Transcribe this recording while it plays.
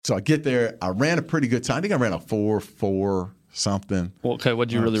So I get there. I ran a pretty good time. I think I ran a 4.4 something. Well, okay, what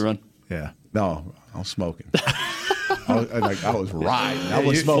did you really run? Yeah. No, I was smoking. I was riding. I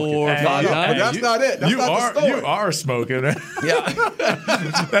was smoking. 4, 5, but that's not it. That's not the story. You are smoking. Yeah.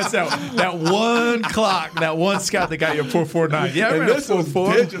 That's that one clock, that one scout that got you a 4.49. Yeah, and this was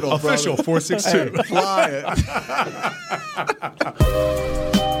digital, official 4.62. Hey, flying.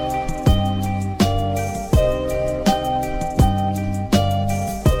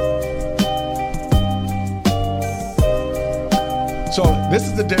 So this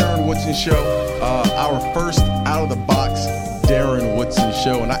is the Darren Woodson Show, our first out-of-the-box Darren Woodson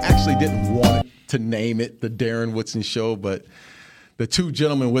Show. And I actually didn't want to name it the Darren Woodson Show, but the two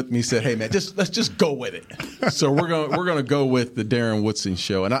gentlemen with me said, hey, man, let's just go with it. So we're gonna go with the Darren Woodson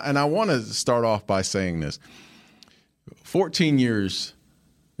Show. And I want to start off by saying this. 13 years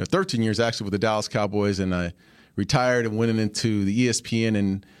actually with the Dallas Cowboys, and I retired and went into the ESPN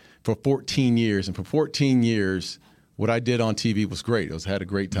and for 14 years. And for 14 years, what I did on TV was great. I had a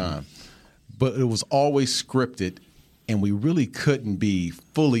great time. But it was always scripted, and we really couldn't be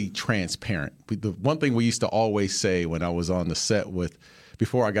fully transparent. The one thing we used to always say when I was on the set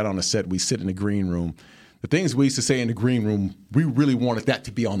before I got on the set, we sit in the green room. The things we used to say in the green room, we really wanted that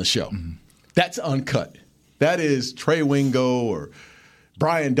to be on the show. Mm-hmm. That's uncut. That is Trey Wingo or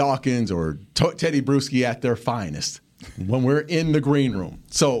Brian Dawkins or Teddy Bruschi at their finest when we're in the green room.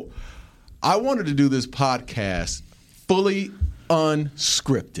 So I wanted to do this podcast fully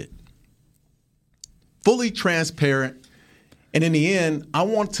unscripted, fully transparent, and in the end, I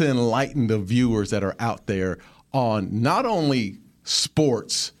want to enlighten the viewers that are out there on not only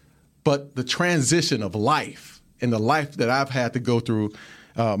sports, but the transition of life and the life that I've had to go through,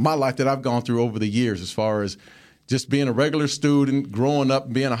 my life that I've gone through over the years as far as just being a regular student, growing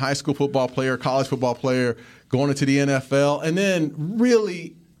up, being a high school football player, college football player, going into the NFL, and then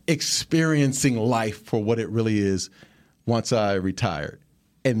really experiencing life for what it really is once I retired.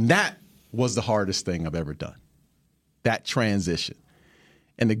 And that was the hardest thing I've ever done, that transition.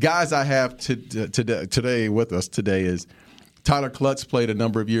 And the guys I have today with us today is Tyler Klutz, played a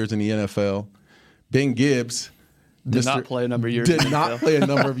number of years in the NFL. Ben Gibbs did not play a number of years in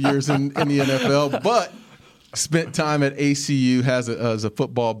the NFL, but spent time at ACU, has a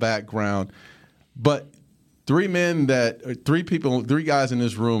football background. But three guys in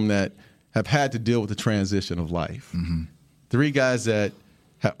this room that have had to deal with the transition of life. Mm-hmm. Three guys that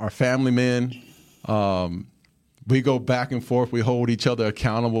are family men. We go back and forth. We hold each other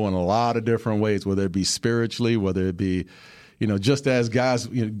accountable in a lot of different ways, whether it be spiritually, whether it be, just as guys,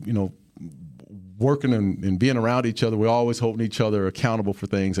 working and being around each other, we're always holding each other accountable for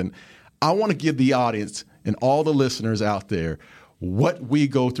things. And I want to give the audience and all the listeners out there what we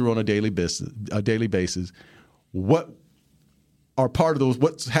go through on a daily basis, what are part of those,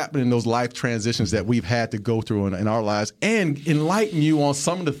 what's happening in those life transitions that we've had to go through in our lives, and enlighten you on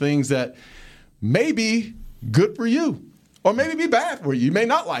some of the things that may be good for you or maybe be bad for you. You may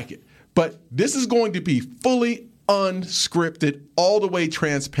not like it, but this is going to be fully unscripted, all the way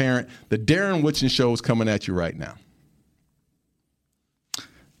transparent. The Darren Woodson Show is coming at you right now.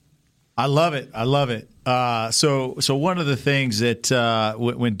 I love it. So one of the things that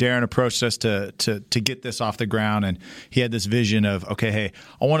when Darren approached us to get this off the ground, and he had this vision of, okay, hey,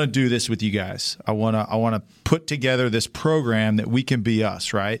 I want to do this with you guys. I want to put together this program that we can be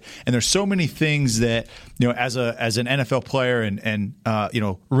us, right? And there's so many things that, as an NFL player and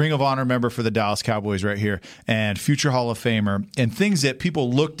Ring of Honor member for the Dallas Cowboys right here, and future Hall of Famer, and things that people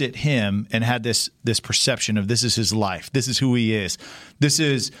looked at him and had this perception of, this is his life, this is who he is, this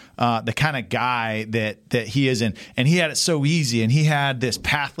is the kind of guy that he is in, and he had it so easy, and he had this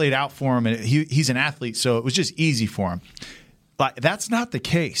path laid out for him, and he's an athlete, so it was just easy for him. Like, that's not the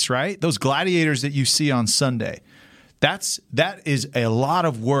case, right? Those gladiators that you see on Sunday, that is a lot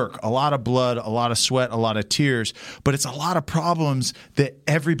of work, a lot of blood, a lot of sweat, a lot of tears, but it's a lot of problems that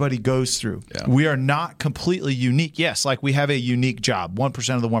everybody goes through. Yeah. We are not completely unique. Yes, like we have a unique job,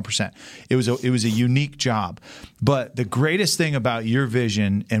 1% of the 1%. It was a unique job. But the greatest thing about your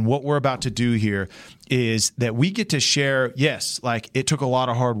vision and what we're about to do here is that we get to share, yes, like it took a lot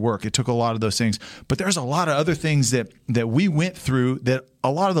of hard work. It took a lot of those things. But there's a lot of other things that we went through that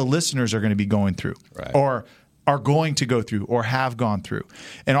a lot of the listeners are going to be going through, right, or are going to go through or have gone through.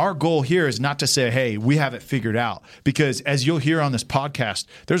 And our goal here is not to say, hey, we have it figured out, because as you'll hear on this podcast,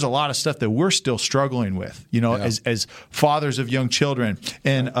 there's a lot of stuff that we're still struggling with, as fathers of young children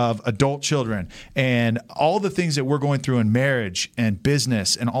and of adult children, and all the things that we're going through in marriage and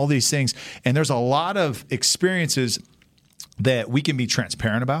business and all these things. And there's a lot of experiences that we can be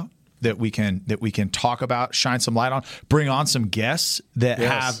transparent about. that we can talk about, shine some light on, bring on some guests that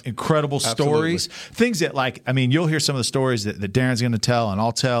have incredible stories, things that you'll hear some of the stories that Darren's going to tell and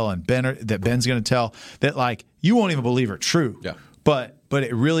I'll tell and that Ben's going to tell that you won't even believe are true. Yeah. But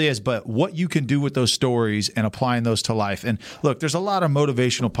it really is. But what you can do with those stories and applying those to life. And look, there's a lot of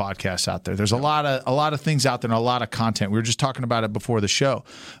motivational podcasts out there. There's a lot of things out there and a lot of content. We were just talking about it before the show.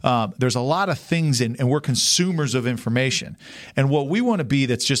 There's a lot of things, and we're consumers of information. And what we want to be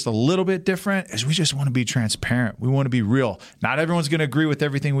that's just a little bit different is we just want to be transparent. We want to be real. Not everyone's going to agree with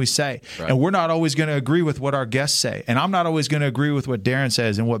everything we say. Right. And we're not always going to agree with what our guests say. And I'm not always going to agree with what Darren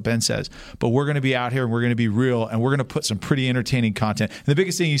says and what Ben says. But we're going to be out here and we're going to be real and we're going to put some pretty entertaining content. And the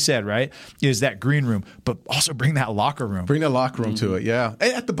biggest thing you said, right, is that green room, but also bring that locker room. Bring that locker room to it, yeah.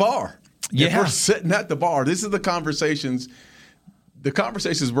 And at the bar. Yeah. If we're sitting at the bar, this is the conversations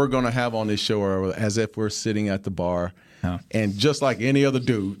we're going to have on this show are as if we're sitting at the bar. Yeah. And just like any other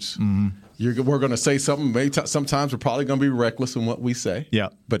dudes, we're going to say something. Sometimes we're probably going to be reckless in what we say. Yeah.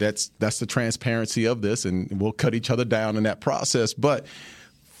 But that's the transparency of this, and we'll cut each other down in that process. But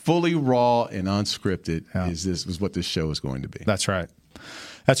fully raw and unscripted is what this show is going to be. That's right.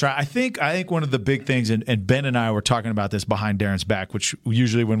 That's right. I think one of the big things, and Ben and I were talking about this behind Darren's back, which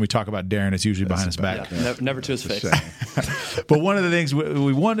usually when we talk about Darren, it's usually behind his back. Yeah. Never to his face. But one of the things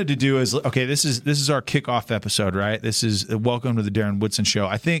we wanted to do is, okay, this is our kickoff episode, right? This is welcome to the Darren Woodson Show.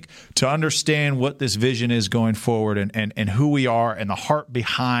 I think to understand what this vision is going forward and who we are and the heart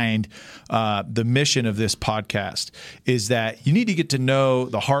behind the mission of this podcast is that you need to get to know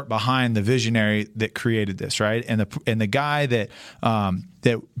the heart behind the visionary that created this, right? And the guy that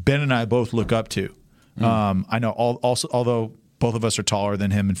Ben and I both look up to. I know although both of us are taller than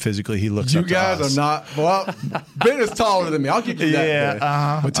him and physically he looks up to us. You guys are not. Well, Ben is taller than me. I'll give you that.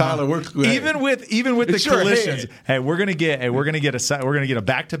 Yeah, but Tyler, we're even with the collisions. Hey, we're gonna get a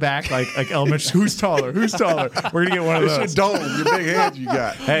back-to-back like elementary. Who's taller? We're gonna get one of those. It's your dome, your big head you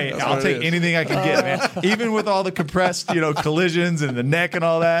got. Hey, I'll take anything I can get, man. Even with all the compressed, collisions and the neck and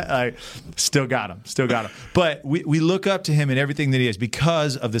all that, still got him. But we look up to him in everything that he is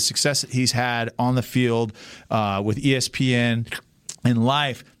because of the success that he's had on the field with ESPN. In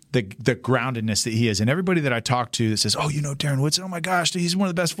life, the groundedness that he is. And everybody that I talk to that says, oh, Darren Woodson, oh my gosh, he's one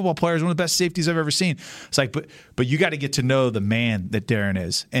of the best football players, one of the best safeties I've ever seen. It's like, but you got to get to know the man that Darren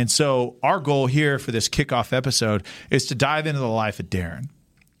is. And so our goal here for this kickoff episode is to dive into the life of Darren.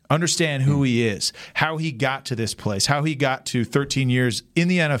 Understand who he is, how he got to this place, how he got to 13 years in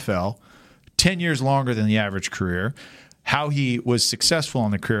the NFL, 10 years longer than the average career, how he was successful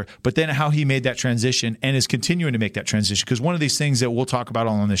in the career, but then how he made that transition and is continuing to make that transition. Because one of these things that we'll talk about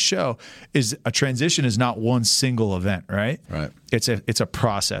on this show is a transition is not one single event, right? Right. It's a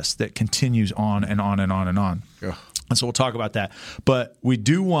process that continues on and on and on and on. Yeah. And so we'll talk about that. But we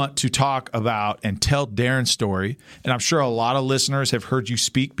do want to talk about and tell Darren's story. And I'm sure a lot of listeners have heard you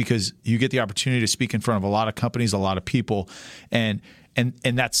speak because you get the opportunity to speak in front of a lot of companies, a lot of people. And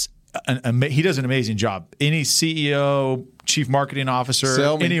that's he does an amazing job. Any CEO, chief marketing officer,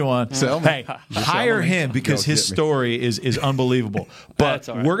 anyone, hey, hire him because his story is unbelievable. But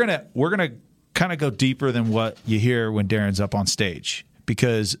we're gonna kind of go deeper than what you hear when Darren's up on stage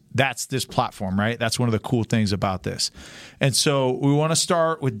because that's this platform, right? That's one of the cool things about this. And so we want to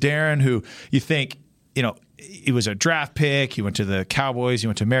start with Darren, who you think, he was a draft pick. He went to the Cowboys. He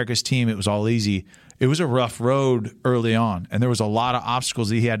went to America's team. It was all easy. It was a rough road early on, and there was a lot of obstacles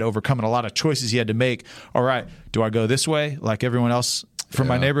that he had to overcome and a lot of choices he had to make. All right, do I go this way like everyone else from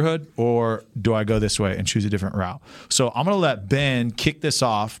my neighborhood, or do I go this way and choose a different route? So I'm going to let Ben kick this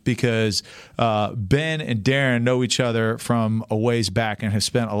off because Ben and Darren know each other from a ways back and have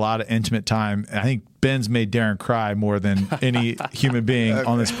spent a lot of intimate time. I think Ben's made Darren cry more than any human being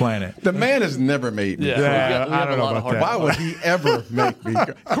on this planet. The man has never made me cry. I don't know about that. Why would he ever make me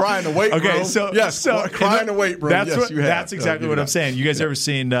cry in the weight room? Okay, so cry in the weight room. That's exactly what I'm saying. You guys ever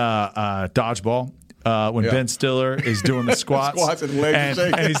seen Dodgeball? When Ben Stiller is doing the squats and legs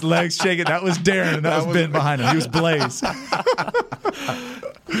shaking. And his legs shaking. That was Darren, and that was Ben behind him. He was Blaze.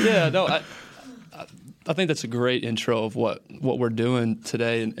 I think that's a great intro of what we're doing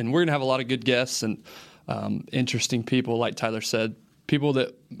today, and we're going to have a lot of good guests and interesting people, like Tyler said, people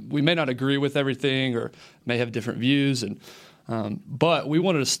that we may not agree with everything or may have different views, but we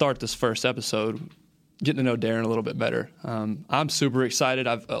wanted to start this first episode getting to know Darren a little bit better. I'm super excited.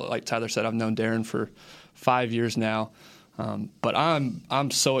 Like Tyler said, I've known Darren for 5 years now, but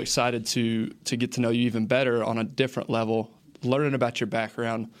I'm so excited to get to know you even better on a different level, learning about your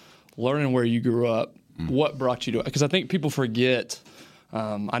background, learning where you grew up, what brought you to it. Because I think people forget,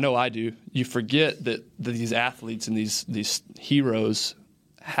 I know I do, you forget that these athletes and these heroes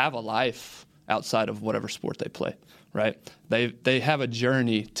have a life outside of whatever sport they play, right? They have a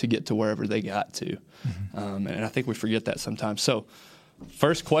journey to get to wherever they got to. And I think we forget that sometimes. So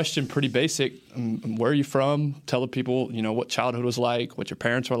first question, pretty basic. Where are you from? Tell the people, what childhood was like, what your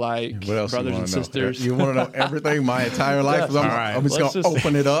parents were like, what else brothers and sisters. You want to know everything, my entire life? I'm just going to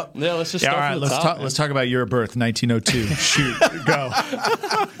open it up. Yeah, let's just start from the top. Let's talk about your birth, 1902. Shoot, go.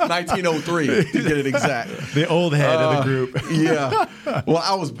 1903, to get it exact. The old head of the group. Yeah. Well,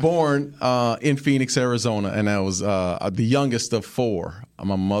 I was born in Phoenix, Arizona, and I was the youngest of four.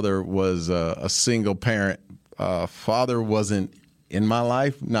 My mother was a single parent. Father wasn't in my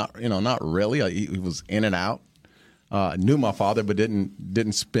life, not really. He was in and out. Knew my father, but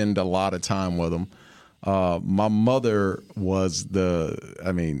didn't spend a lot of time with him. My mother was workhorse.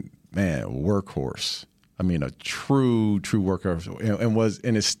 A true workhorse,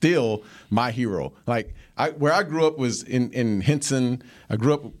 and is still my hero. Like where I grew up was in Henson. I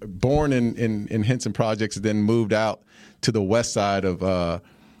grew up, born in Henson Projects, and then moved out to the west side of in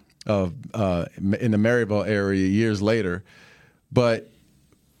the Maryville area years later. But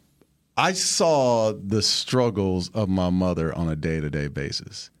I saw the struggles of my mother on a day-to-day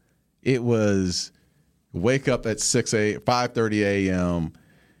basis. It was wake up at 5:30 a.m.,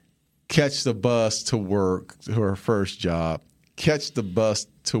 catch the bus to work to her first job, catch the bus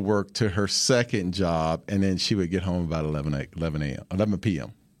to work to her second job, and then she would get home about 11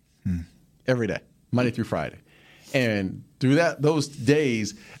 p.m. Every day, Monday through Friday. And through those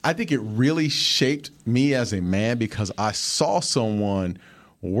days, I think it really shaped me as a man because I saw someone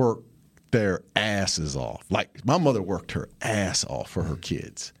work their asses off. Like my mother worked her ass off for her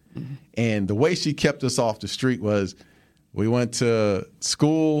kids. Mm-hmm. And the way she kept us off the street was we went to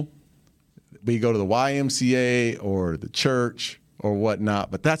school, we go to the YMCA or the church or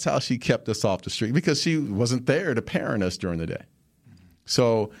whatnot, but that's how she kept us off the street because she wasn't there to parent us during the day.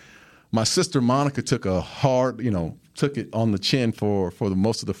 So my sister Monica took took it on the chin for the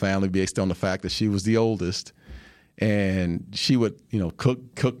most of the family based on the fact that she was the oldest, and she would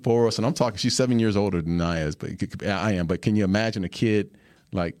cook for us. And I'm talking, she's 7 years older than I am. But can you imagine a kid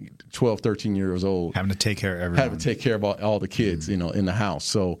like 12, 13 years old having to take care of everyone, having to take care of all the kids, in the house.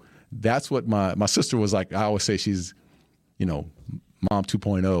 So that's what my sister was like. I always say she's, mom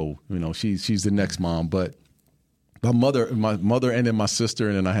 2.0. She's the next mom, but. My mother, and then my sister,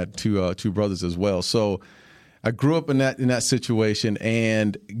 and then I had two brothers as well. So I grew up in that situation,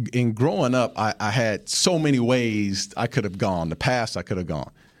 and in growing up, I had so many ways I could have gone. The past I could have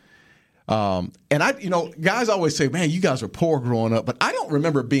gone. And guys always say, "Man, you guys were poor growing up," but I don't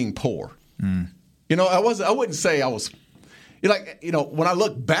remember being poor. I wouldn't say I was. When I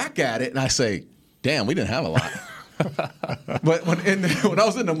look back at it and I say, "Damn, we didn't have a lot." But when I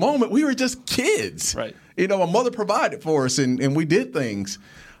was in the moment, we were just kids. Right. My mother provided for us, and we did things.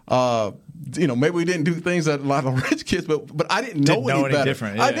 Maybe we didn't do things that a lot of rich kids, but I didn't know any better.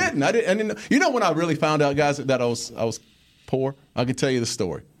 Different. Yeah. I didn't. And when I really found out, guys, that I was poor, I can tell you the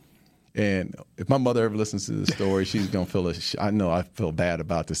story. And if my mother ever listens to this story, she's gonna feel I know I feel bad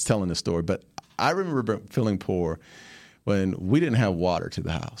about this telling the story, but I remember feeling poor when we didn't have water to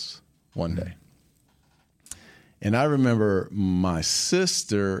the house one day. And I remember my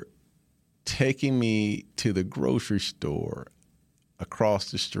sister taking me to the grocery store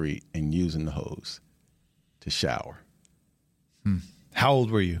across the street and using the hose to shower. How old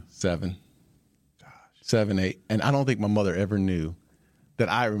were you? 7. Gosh. 7, 8. And I don't think my mother ever knew that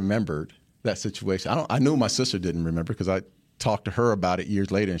I remembered that situation. I knew my sister didn't remember because I talked to her about it years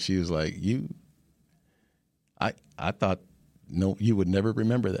later, and she was like, I thought, no, you would never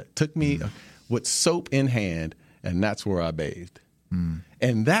remember that. Took me with soap in hand, and that's where I bathed.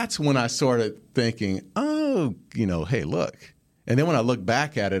 And that's when I started thinking, hey, look. And then when I look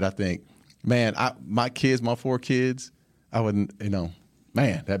back at it, I think, man, my 4 kids, I wouldn't,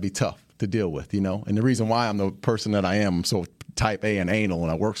 man, that'd be tough to deal with, And the reason why I'm the person that I am, I'm so type A and anal,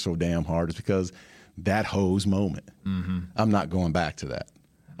 and I work so damn hard is because that hose moment. I'm not going back to that.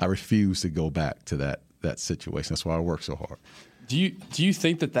 I refuse to go back to that situation. That's why I work so hard. Do you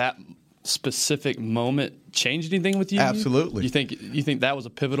think that specific moment changed anything with you? Absolutely. You think that was a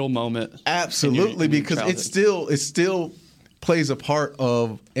pivotal moment? Absolutely, because it still plays a part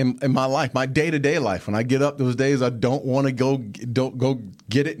in my life, my day-to-day life. When I get up those days, I don't want to go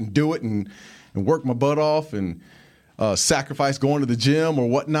get it and do it and work my butt off and sacrifice going to the gym or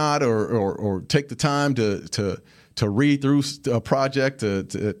whatnot, or take the time to read through a project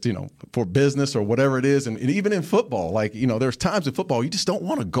for business or whatever it is. And even in football, there's times in football you just don't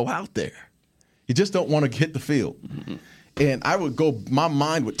want to go out there. You just don't want to hit the field. And my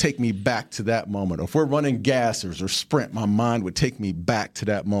mind would take me back to that moment. If we're running gassers or sprint, my mind would take me back to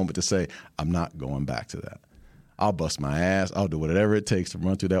that moment to say, I'm not going back to that. I'll bust my ass. I'll do whatever it takes to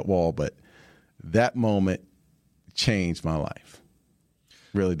run through that wall. But that moment changed my life.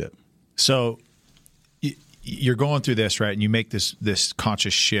 Really did. So you're going through this, right? And you make this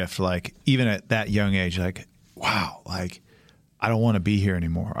conscious shift, like even at that young age, like, wow, like I don't want to be here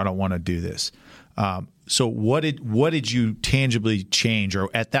anymore. I don't want to do this. So what did you tangibly change, or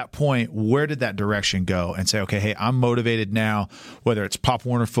at that point, where did that direction go? And say, okay, hey, I'm motivated now, whether it's Pop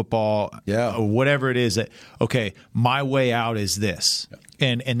Warner football, or whatever it is, that okay, my way out is this. Yeah.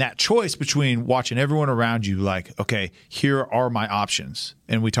 And that choice between watching everyone around you, like, okay, here are my options.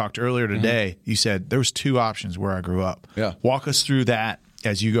 And we talked earlier today, you said there was 2 options where I grew up. Yeah. Walk us through that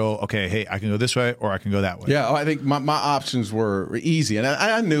as you go, okay, hey, I can go this way or I can go that way. Yeah, I think my options were easy. And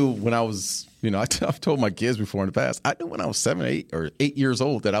I knew when I was, I've told my kids before in the past, I knew when I was 7, 8, or 8 years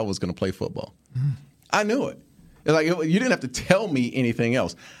old that I was going to play football. I knew it. Like, you didn't have to tell me anything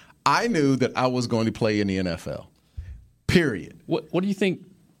else. I knew that I was going to play in the NFL, period. What do you think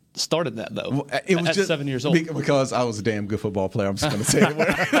started that, though, it was at just 7 years old? Because I was a damn good football player. I'm just going to say it.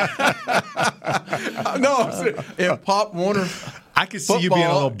 No, in Pop Warner I could see you being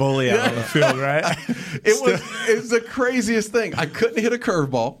a little bully out on the field, right? It was the craziest thing. I couldn't hit a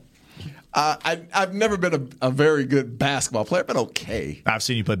curveball. I've never been a very good basketball player, but okay. I've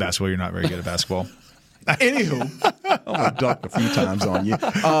seen you play basketball. You're not very good at basketball. Anywho, I'm going to duck a few times on you.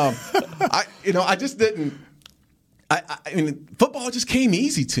 I just didn't. I mean, football just came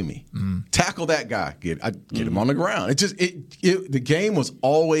easy to me. Tackle that guy, get him on the ground. The game was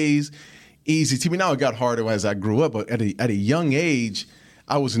always easy to me. Now it got harder as I grew up, but at a young age,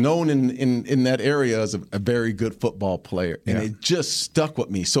 I was known in that area as a very good football player, and it just stuck with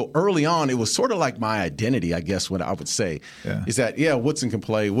me. So early on, it was sort of like my identity, I guess, what I would say, is that, Woodson can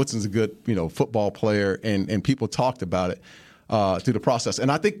play. Woodson's a good football player, and people talked about it through the process.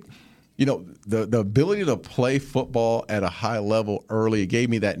 And I think, the ability to play football at a high level early, it gave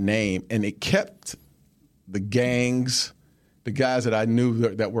me that name, and it kept the gangs, the guys that I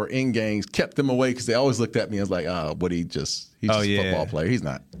knew that were in gangs, kept them away because they always looked at me as like, he's just a football player. He's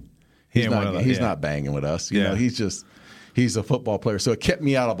not banging with us. He's a football player. So it kept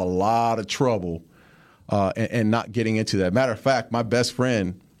me out of a lot of trouble and not getting into that. Matter of fact, my best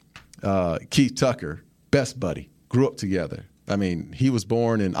friend, Keith Tucker, best buddy, grew up together. I mean, he was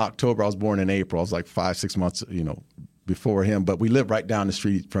born in October. I was born in April. I was like 5-6 months, before him. But we lived right down the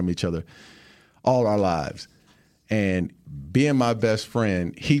street from each other all our lives. And being my best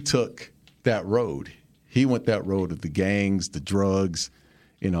friend, he took that road. He went that road of the gangs, the drugs,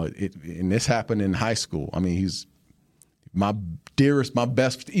 and this happened in high school. I mean, he's my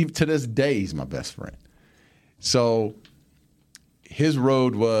best, even to this day, he's my best friend. So his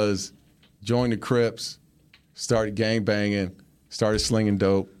road was join the Crips, started gang banging, started slinging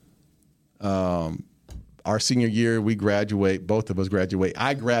dope. Our senior year, we graduate. Both of us graduate.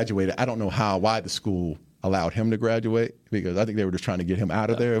 I graduated. I don't know why the school allowed him to graduate, because I think they were just trying to get him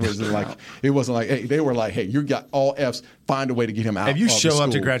out of there. It wasn't like, hey, they were like, hey, you got all Fs. Find a way to get him out. If you show up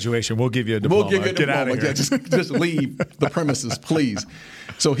to graduation, we'll give you a diploma. We'll give you a diploma. Get out of here. Just leave the premises, please.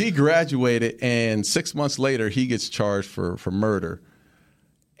 So he graduated, and 6 months later, he gets charged for murder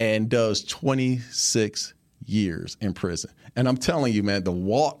and does 26 years in prison. And I'm telling you, man,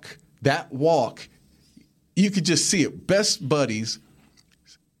 that walk, you could just see it. Best buddies.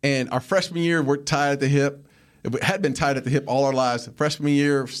 And our freshman year, we're tied at the hip. It had been tied at the hip all our lives. Freshman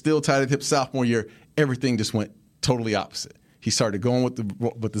year, still tied at the hip. Sophomore year, everything just went totally opposite. He started going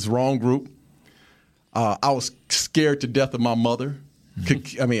with this wrong group. I was scared to death of my mother.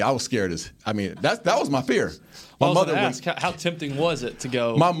 I mean, I was scared that was my fear. My mother would ask, how tempting was it to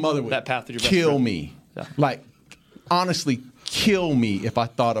go? My mother would that path with your best kill friend? Me, like honestly, kill me if I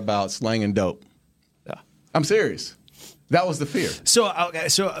thought about slanging dope. Yeah, I'm serious. That was the fear. So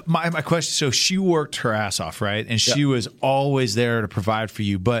my question, so she worked her ass off, right? And she was always there to provide for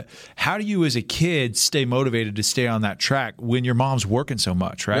you. But how do you as a kid stay motivated to stay on that track when your mom's working so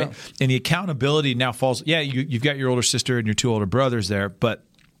much, right? Yeah. And the accountability now falls, you've got your older sister and your 2 older brothers there, but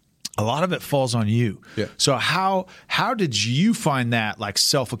a lot of it falls on you. Yeah. So how did you find that like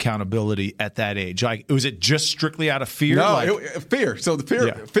self-accountability at that age? Like, was it just strictly out of fear? No, fear. So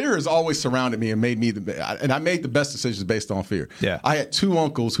the fear has always surrounded me and made me and I made the best decisions based on fear. Yeah. I had 2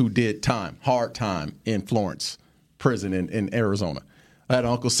 uncles who did hard time in Florence prison in Arizona. I had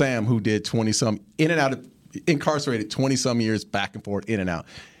Uncle Sam who did 20-some in and out of incarcerated 20-some years back and forth, in and out.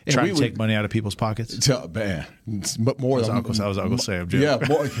 And trying to take money out of people's pockets? Man, but more than Uncle Sam. Yeah,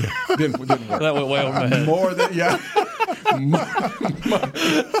 more, didn't work. That went way over my head. More than,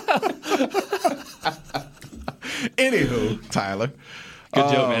 Anywho, Tyler.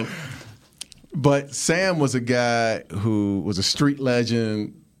 Good joke, man. But Sam was a guy who was a street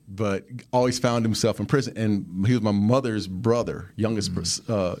legend, but always found himself in prison. And he was my mother's brother, youngest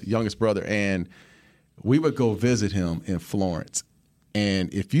brother. And we would go visit him in Florence.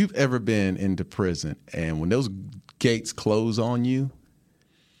 And if you've ever been into prison and when those gates close on you,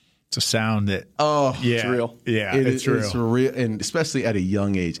 it's a sound that it's real. Yeah, it's real. And especially at a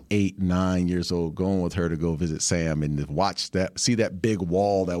young age, 8, 9 years old, going with her to go visit Sam and to see that big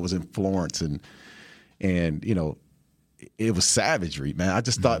wall that was in Florence, and you know, it was savagery, man. I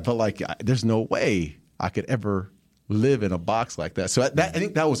just felt like there's no way I could ever live in a box like that. So I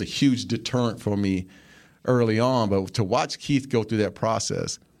think that was a huge deterrent for me early on. But to watch Keith go through that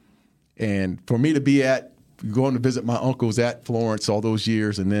process, and for me to be going to visit my uncles at Florence all those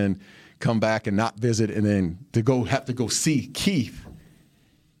years, and then come back and not visit, and then have to go see Keith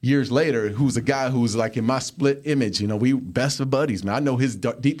years later, who's a guy who's like in my split image. You know, we best of buddies, man. I know his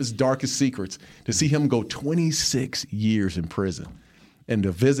deepest, darkest secrets. To see him go 26 years in prison, and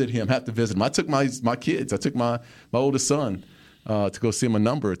to visit him, have to visit him. I took my kids. I took my oldest son to go see him a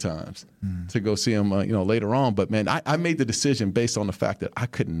number of times, to go see him, later on. But man, I made the decision based on the fact that I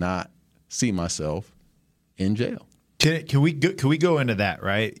could not see myself in jail. Can we go into that,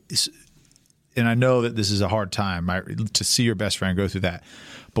 right? And I know that this is a hard time, right, to see your best friend go through that.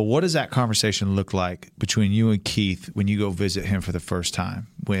 But what does that conversation look like between you and Keith when you go visit him for the first time?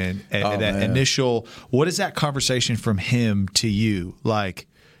 When initial, what is that conversation from him to you? Like,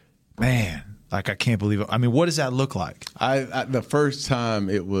 man, like I can't believe it. I mean, what does that look like? The first time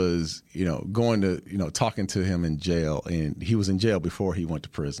it was, going to, talking to him in jail, and he was in jail before he went to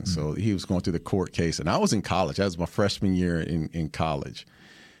prison. So he was going through the court case, and I was in college. That was my freshman year in college.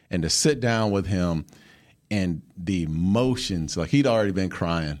 And to sit down with him and the emotions, like he'd already been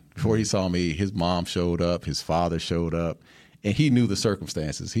crying before he saw me. His mom showed up, his father showed up, and he knew the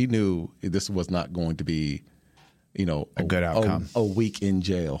circumstances. He knew this was not going to be, a good outcome. A week in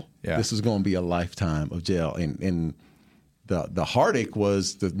jail. Yeah. This was going to be a lifetime of jail. And the heartache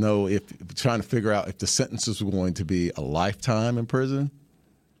was to know trying to figure out if the sentences were going to be a lifetime in prison,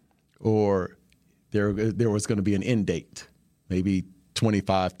 or there was going to be an end date, maybe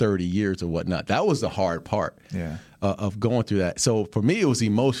 25, 30 years or whatnot. That was the hard part of going through that. So for me, it was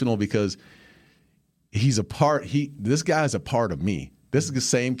emotional because this guy's a part of me. This is the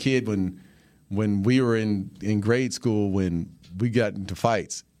same kid when we were in grade school, when we got into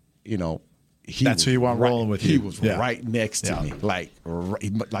fights, that's who you want rolling with you. He was right next to me. Like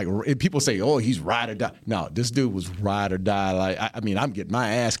people say, oh, he's ride or die. No, this dude was ride or die. Like, I'm getting my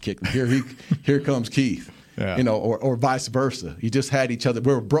ass kicked. Here comes Keith. Yeah. Or vice versa. You just had each other.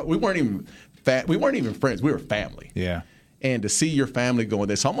 We weren't even friends. We were family. Yeah. And to see your family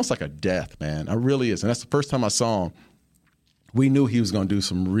going, it's almost like a death, man. It really is. And that's the first time I saw him. We knew he was going to do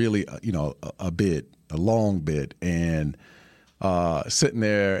some really, a long bid. And sitting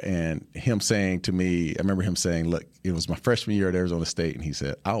there and him saying to me, I remember him saying, look, it was my freshman year at Arizona State, and he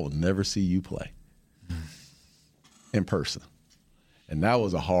said, I will never see you play in person. And that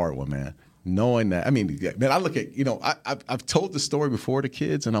was a hard one, man. Knowing that, man, I look at, I've told the story before to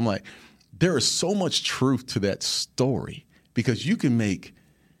kids, and I'm like, there is so much truth to that story, because you can make,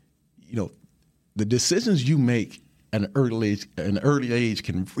 the decisions you make at an early age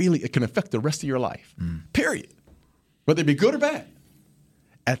can affect the rest of your life, period, whether it be good or bad.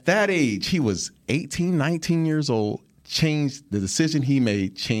 At that age, he was 18, 19 years old, the decision he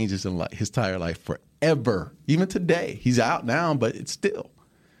made changes his entire life forever. Even today, he's out now, but it's still.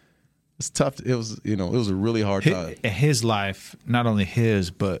 It's tough. It was a really hard time. His life, not only his,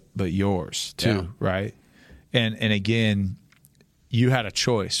 but yours too, right? And again, you had a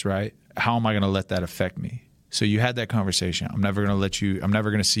choice, right? How am I going to let that affect me? So you had that conversation. I'm never going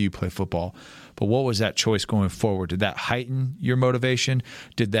to see you play football. But what was that choice going forward? Did that heighten your motivation?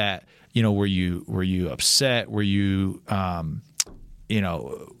 Did that, were you upset? Were you, were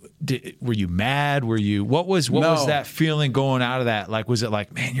you mad? What was that feeling going out of that? Like, was it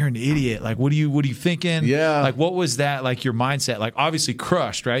like, man, you're an idiot? Like, what are you thinking? Yeah. Like, what was that? Like your mindset? Like, obviously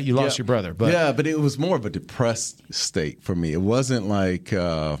crushed, right? You lost your brother, but but it was more of a depressed state for me. It wasn't like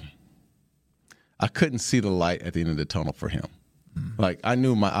I couldn't see the light at the end of the tunnel for him. Like I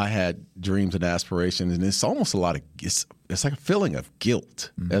knew I had dreams and aspirations, and it's almost it's like a feeling of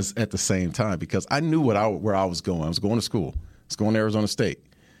guilt as at the same time, because I knew where I was going. I was going to school. I was going to Arizona State.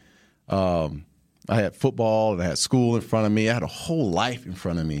 I had football and I had school in front of me. I had a whole life in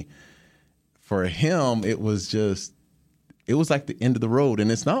front of me. For him, it was it was like the end of the road.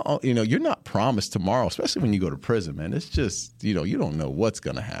 And it's not, you're not promised tomorrow, especially when you go to prison, man. It's just, you don't know what's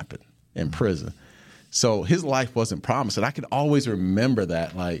going to happen in prison. So his life wasn't promised. And I could always remember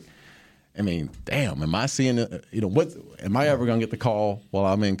that, like, I mean, damn, am I seeing, am I ever going to get the call while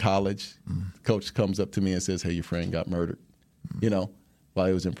I'm in college? The coach comes up to me and says, hey, your friend got murdered, while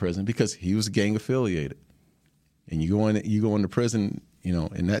he was in prison, because he was gang affiliated. And you go into prison,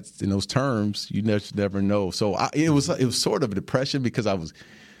 and that's in those terms, you never know. So it was sort of a depression, because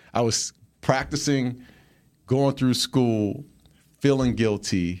I was practicing, going through school, feeling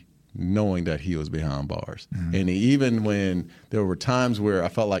guilty, knowing that he was behind bars. Mm-hmm. And even when there were times where I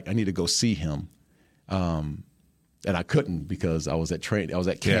felt like I need to go see him, and I couldn't because I was at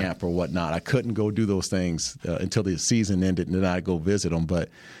camp or whatnot. I couldn't go do those things until the season ended, and then I'd go visit him. But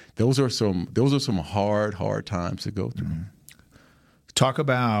those are some hard times to go through. Mm-hmm. Talk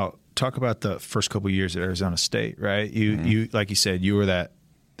about the first couple of years at Arizona State, right? You like you said, you were that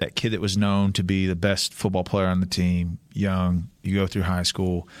kid that was known to be the best football player on the team, young. You go through high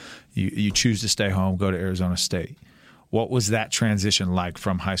school, you choose to stay home, go to Arizona State. What was that transition like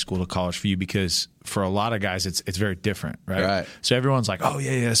from high school to college for you? Because for a lot of guys, it's very different, right? So everyone's like, oh,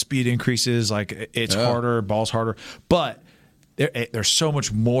 yeah, speed increases, like it's harder, ball's harder. But there's so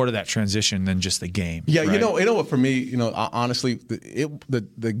much more to that transition than just the game. Yeah, right? you know what? For me, honestly,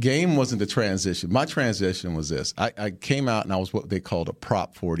 the game wasn't the transition. My transition was this. I came out and I was what they called a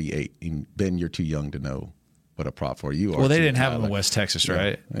Prop 48. And Ben, you're too young to know what a Prop 48 you are. Well, they didn't have them in West Texas,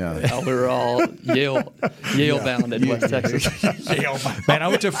 right? Yeah. We were all Yale bound in West Texas. Man, I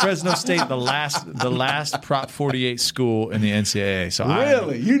went to Fresno State, the last Prop 48 school in the NCAA. So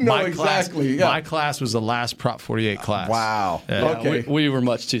really, exactly. My class was the last Prop 48 class. Wow. Yeah, okay. We were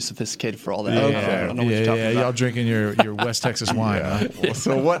much too sophisticated for all that. Yeah, I don't know what you're talking about. Y'all drinking your West Texas wine. Huh? Well,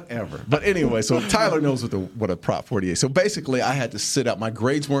 so whatever. But anyway, so Tyler knows what a Prop 48. So basically, I had to sit out. My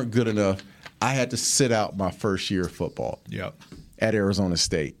grades weren't good enough. I had to sit out my first year of football. Yep. At Arizona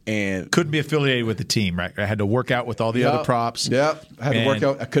State, and couldn't be affiliated with the team, right? I had to work out with all the other props. Yep, I had to work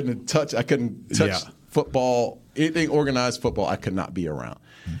out. I couldn't touch football, anything organized football. I could not be around.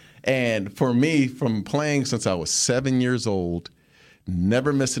 Mm-hmm. And for me, from playing since I was 7 years old,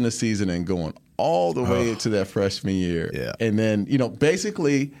 never missing a season and going all the way into that freshman year, and then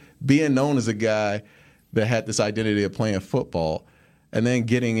basically being known as a guy that had this identity of playing football. And then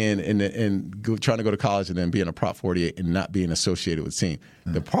getting in and trying to go to college and then being a Prop 48 and not being associated with the team.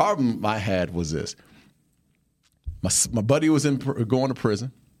 Mm. The problem I had was this. My buddy was going to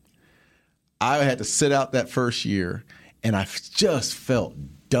prison. I had to sit out that first year, and I just felt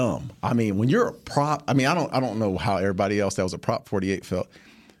dumb. I mean, when you're a prop, I don't know how everybody else that was a Prop 48 felt,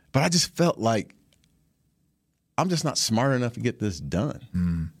 but I just felt like I'm just not smart enough to get this done.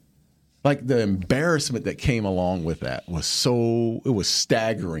 Mm. Like the embarrassment that came along with that was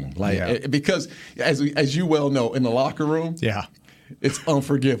staggering. Because as you well know, in the locker room, it's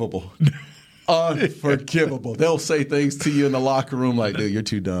unforgivable. Unforgivable. They'll say things to you in the locker room like, dude, you're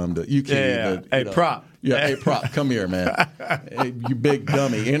too dumb. You can't. Hey, prop. Yeah, hey, prop, come here, man. Hey, you big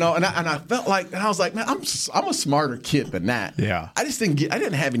dummy. And I felt like, and I was like, man, I'm a smarter kid than that. Yeah. I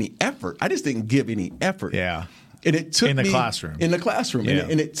didn't have any effort. I just didn't give any effort. Yeah. And it took in the classroom. Yeah.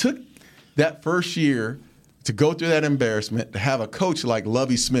 And it took that first year to go through that embarrassment, to have a coach like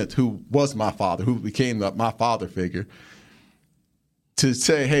Lovie Smith, who was my father, who became my father figure, to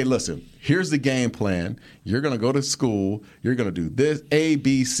say, hey, listen, here's the game plan. You're going to go to school. You're going to do this, A,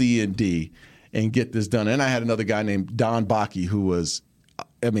 B, C, and D, and get this done. And I had another guy named Don Bakke, who was,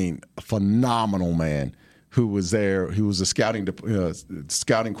 a phenomenal man, who was there. He was a scouting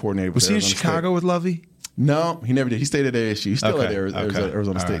coordinator. Was he in Chicago with Lovie? No, he never did. He stayed at ASU. He's still at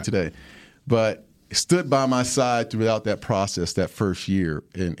Arizona State today. But stood by my side throughout that process that first year.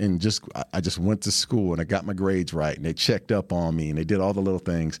 And I just went to school, and I got my grades right, and they checked up on me, and they did all the little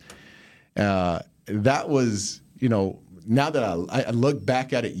things. That was, now that I look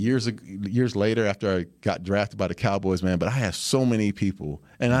back at it years later after I got drafted by the Cowboys, man, but I have so many people,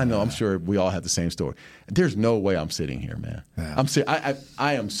 and I know I'm sure we all have the same story. There's no way I'm sitting here, man. Yeah.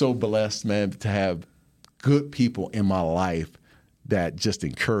 I am so blessed, man, to have good people in my life that just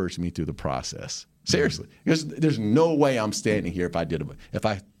encouraged me through the process. Seriously. Because there's no way I'm standing here if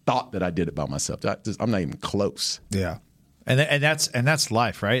I thought that I did it by myself. I'm not even close. Yeah. And that's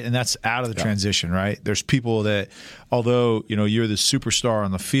life, right? And that's out of the transition, right? There's people that, although you're the superstar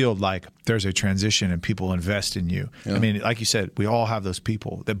on the field, like there's a transition and people invest in you. Yeah. I mean, like you said, we all have those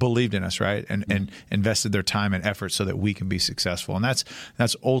people that believed in us, right? And invested their time and effort so that we can be successful. And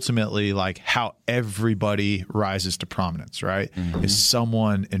that's ultimately like how everybody rises to prominence, right? Mm-hmm. Is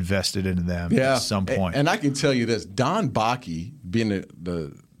someone invested in them at some point. And I can tell you this: Don Bakke, being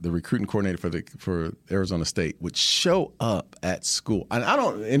the recruiting coordinator for Arizona State, would show up at school. And I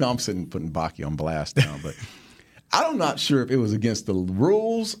don't, I'm sitting putting Bakke on blast now, but I'm not sure if it was against the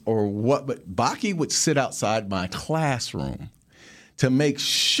rules or what, but Bakke would sit outside my classroom to make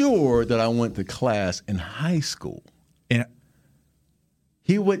sure that I went to class in high school. And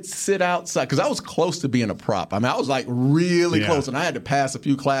he would sit outside because I was close to being a prop. I mean, I was like really close, and I had to pass a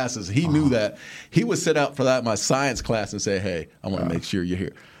few classes. He knew that. He would sit out for that my science class and say, "Hey, I want to make sure you're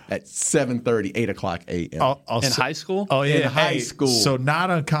here." At 7:30, 8 o'clock a.m. In high school? Oh, yeah. In high school. So not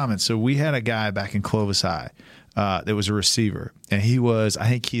uncommon. So we had a guy back in Clovis High that was a receiver. And I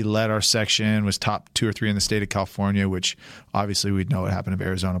think he led our section, was top 2 or 3 in the state of California, which obviously we'd know what happened if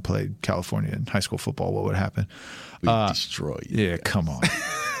Arizona played California in high school football. What would happen? We'd destroy you. Yeah, come on.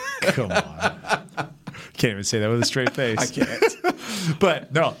 Come on. Can't even say that with a straight face. I can't.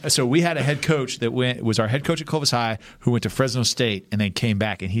 But no, so we had a head coach that was our head coach at Clovis High who went to Fresno State and then came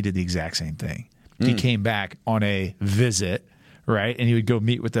back, and he did the exact same thing. He came back on a visit, right? And he would go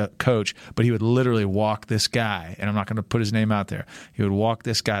meet with the coach, but he would literally walk this guy, and I'm not going to put his name out there. He would walk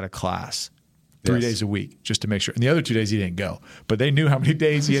this guy to class 3 days a week just to make sure. And the other 2 days he didn't go. But they knew how many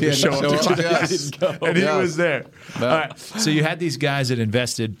days he had to show up to class. And he was there. No. All right. So you had these guys that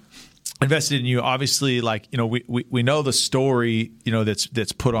invested in you. Obviously, like, we know the story,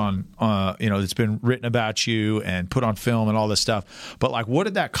 that's put on, that's been written about you and put on film and all this stuff. But like, what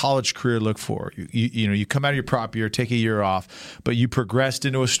did that college career look for? You come out of your prop year, take a year off, but you progressed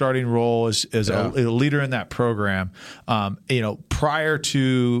into a starting role as a leader in that program. Prior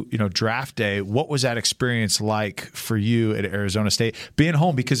to, draft day, what was that experience like for you at Arizona State? Being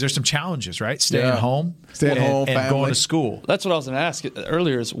home, because there's some challenges, right? Staying home and going to school. That's what I was going to ask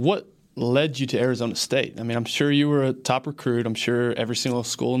earlier is what led you to Arizona State? I mean, I'm sure you were a top recruit. I'm sure every single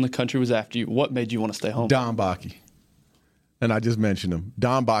school in the country was after you. What made you want to stay home? Don Bakke. And I just mentioned him.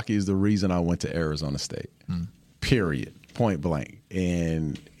 Don Bakke is the reason I went to Arizona State. Period. Point blank.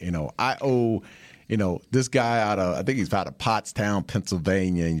 And, I owe, this guy I think he's out of Pottstown,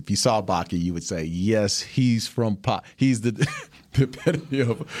 Pennsylvania. And if you saw Bakke, you would say, yes, he's from He's the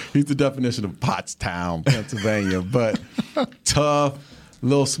he's the definition of Pottstown, Pennsylvania. But tough,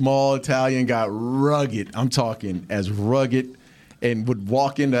 little small Italian guy, rugged. I'm talking as rugged, and would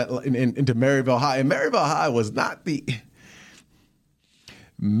walk into Maryville High. And Maryville High was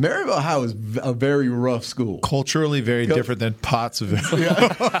Maryville High was a very rough school. Culturally very different than Pottsville,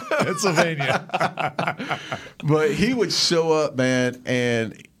 Pennsylvania. But he would show up, man,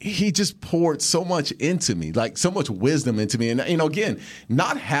 and he just poured so much into me, like so much wisdom into me. And, again,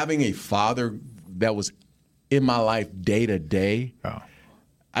 not having a father that was in my life day to day,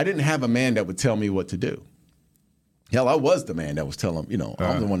 I didn't have a man that would tell me what to do. Hell, I was the man that was telling,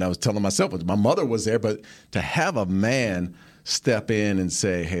 I'm the one that was telling myself. My mother was there, but to have a man step in and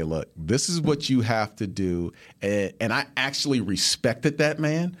say, hey, look, this is what you have to do. And I actually respected that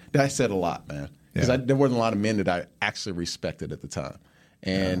man. That said a lot, man. Because there wasn't a lot of men that I actually respected at the time.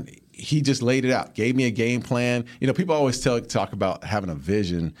 And he just laid it out, gave me a game plan. People always talk about having a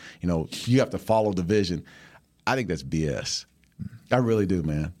vision. You have to follow the vision. I think that's BS. I really do,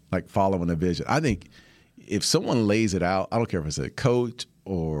 man. Like following a vision. I think if someone lays it out, I don't care if it's a coach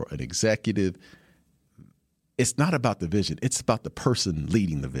or an executive, it's not about the vision. It's about the person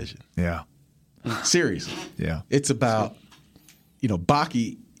leading the vision. Yeah. Seriously. Yeah. It's about,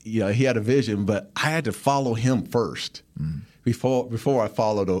 Bakke, he had a vision, but I had to follow him first before I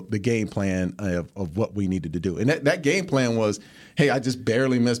followed the game plan of what we needed to do. And that game plan was, hey, I just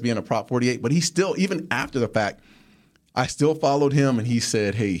barely missed being a Prop 48. But he still, even after the fact, I still followed him, and he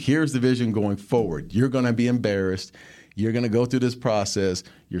said, hey, here's the vision going forward. You're going to be embarrassed. You're going to go through this process.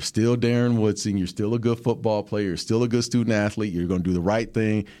 You're still Darren Woodson. You're still a good football player. You're still a good student athlete. You're going to do the right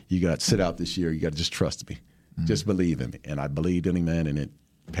thing. You got to sit out this year. You got to just trust me. Just believe in me. And I believed in him, man, and it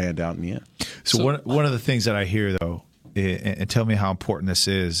panned out in the end. So one of the things that I hear, though, and tell me how important this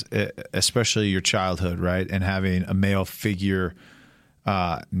is, especially your childhood, right, and having a male figure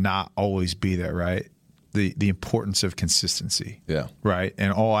not always be there, right? The importance of consistency, right,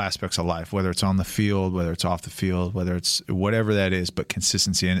 in all aspects of life, whether it's on the field, whether it's off the field, whether it's whatever that is, but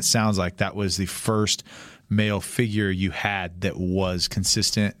consistency. And it sounds like that was the first male figure you had that was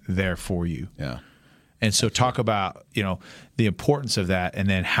consistent there for you. Yeah. And so talk about, the importance of that, and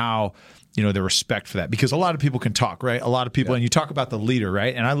then how, the respect for that, because a lot of people can talk, right? A lot of people, and you talk about the leader,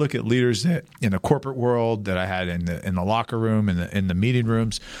 right? And I look at leaders that in the corporate world that I had in the locker room, in the meeting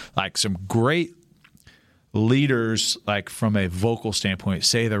rooms, like some great leaders, like from a vocal standpoint,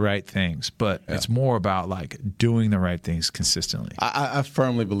 say the right things, but it's more about like doing the right things consistently. I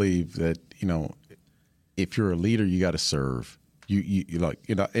firmly believe that, if you're a leader, you got to serve. You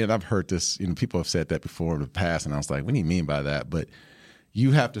and I've heard this, people have said that before in the past, and I was like, what do you mean by that? But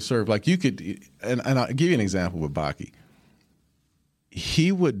you have to serve. Like you could, and I'll give you an example with Baki.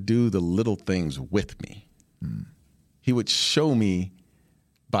 He would do the little things with me. He would show me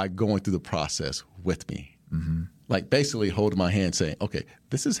by going through the process with me. Like basically holding my hand saying, okay,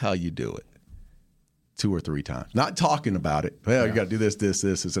 this is how you do it 2 or 3 times. Not talking about it. Well, you got to do this,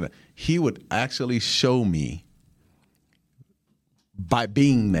 and that. He would actually show me by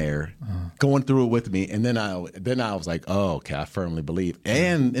being there, going through it with me, and then I was like, oh, okay, I firmly believe.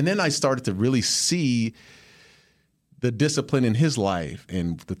 And then I started to really see the discipline in his life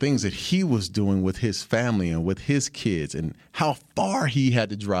and the things that he was doing with his family and with his kids, and how far he had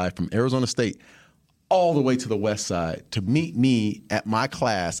to drive from Arizona State all the way to the west side to meet me at my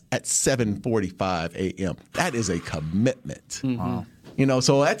class at 7:45 a.m. That is a commitment. Wow.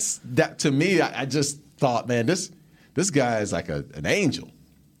 So that to me, I just thought, man, this guy is like an angel,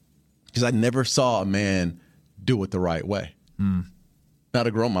 because I never saw a man do it the right way. Now,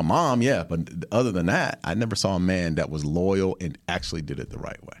 to grow my mom, but other than that, I never saw a man that was loyal and actually did it the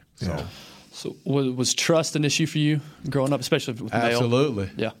right way. So was trust an issue for you growing up, especially with male? Absolutely.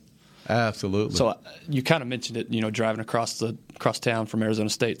 Yeah. Absolutely. So you kind of mentioned it, driving across town from Arizona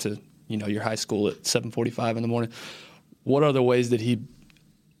State to, your high school at 7:45 in the morning. What other ways did he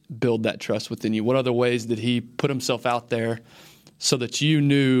build that trust within you? What other ways did he put himself out there so that you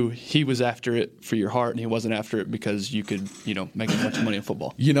knew he was after it for your heart and he wasn't after it because you could, make a bunch of money in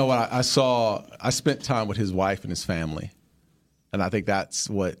football? I spent time with his wife and his family. And I think that's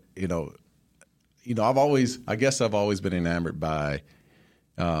what, I've always been enamored by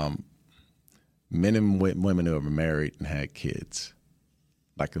men and women who are married and had kids.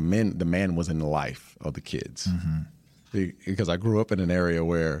 Like the man was in the life of the kids. Because I grew up in an area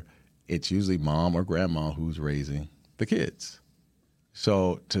where it's usually mom or grandma who's raising the kids.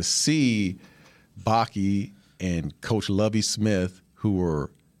 So to see Baki and Coach Lovie Smith, who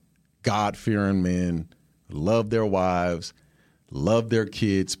were God-fearing men, loved their wives, loved their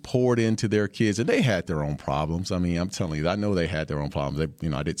kids, poured into their kids, and they had their own problems. I mean, I'm telling you, I know they had their own problems.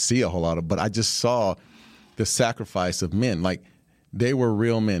 I didn't see a whole lot of, but I just saw the sacrifice of men. Like, they were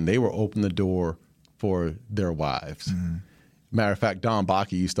real men. They were opening the door for their wives. Matter of fact, Don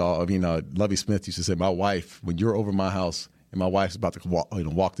Baki used to, Lovie Smith used to say, my wife, when you're over my house and my wife's about to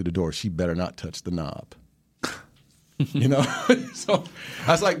walk through the door, she better not touch the knob. So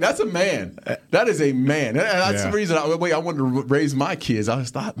I was like, that's a man. That is a man. And that's the reason I wanted to raise my kids. I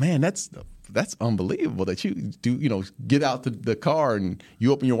just thought, man, that's unbelievable that you do, get out the car and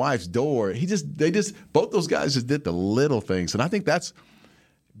you open your wife's door. Both those guys just did the little things. And I think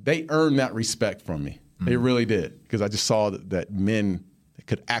they earned that respect from me. They really did, because I just saw that men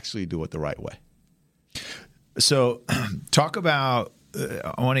could actually do it the right way. So talk about,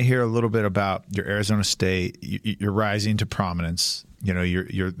 I want to hear a little bit about your Arizona State. You're rising to prominence.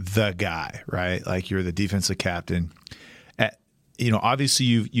 You're the guy, right? Like, you're the defensive captain. Obviously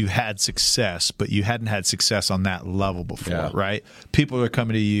you had success, but you hadn't had success on that level before, right? People are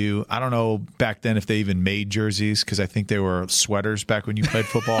coming to you. I don't know back then if they even made jerseys, because I think they were sweaters back when you played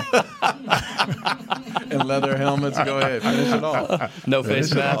football. And leather helmets. Go ahead, finish it off. No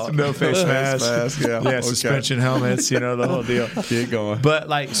face mask. No face mask. Suspension helmets. The whole deal. Keep going.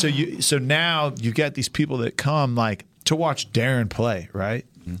 But so now you get these people that come to watch Darren play, right?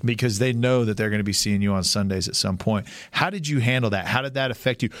 Because they know that they're going to be seeing you on Sundays at some point. How did you handle that? How did that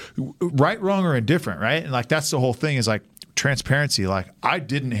affect you? Right, wrong, or indifferent, right? And that's the whole thing, is transparency. I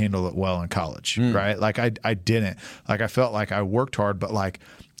didn't handle it well in college, right? I didn't. I felt like I worked hard, but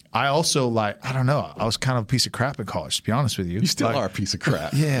I also I don't know. I was kind of a piece of crap in college, to be honest with you. You still are a piece of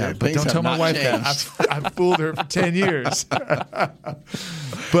crap. Yeah, but don't tell my wife that. I've fooled her for 10 years.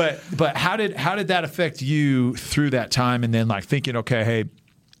 But how did that affect you through that time? And then thinking, okay, hey,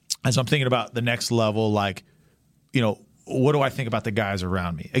 as I'm thinking about the next level, what do I think about the guys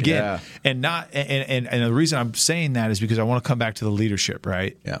around me? Again, and the reason I'm saying that is because I want to come back to the leadership,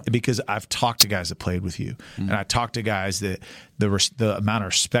 right? Yeah. Because I've talked to guys that played with you, and I talked to guys that the amount of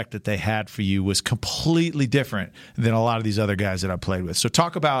respect that they had for you was completely different than a lot of these other guys that I played with. So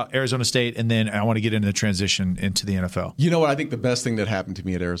talk about Arizona State, and then I want to get into the transition into the NFL. You know what? I think the best thing that happened to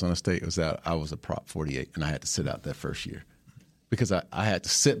me at Arizona State was that I was a Prop 48, and I had to sit out that first year because I had to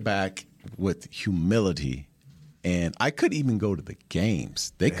sit back with humility. And I couldn't even go to the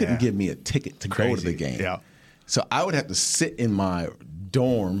games. They couldn't give me a ticket to go to the game. Yeah. So I would have to sit in my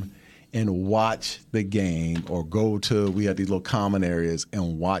dorm and watch the game, or we had these little common areas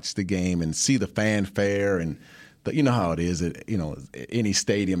and watch the game and see the fanfare. And you know how it is at any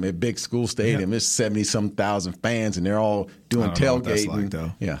stadium, a big school stadium, there's 70-some thousand fans, and they're all doing tailgating. That's like,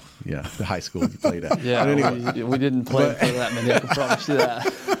 though. Yeah, the high school you played at. Yeah, anyway. we didn't play for that many. I can promise you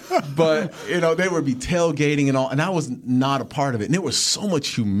that. But, they would be tailgating and all, and I was not a part of it. And there was so much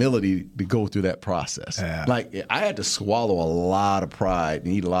humility to go through that process. Yeah. Like, I had to swallow a lot of pride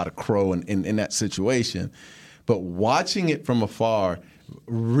and eat a lot of crow in that situation. But watching it from afar,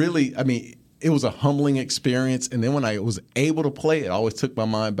 really, it was a humbling experience. And then when I was able to play, it always took my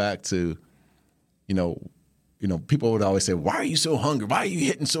mind back to, people would always say, why are you so hungry? Why are you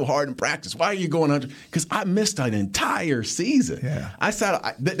hitting so hard in practice? Why are you going under? Because I missed an entire season. Yeah.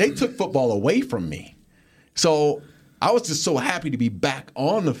 They took football away from me. So I was just so happy to be back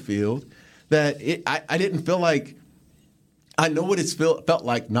on the field that I didn't feel like – I know what it's felt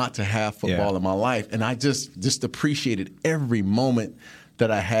like not to have football in my life. And I just appreciated every moment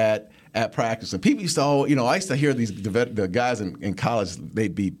that I had at practice. And people used to I used to hear the guys in college,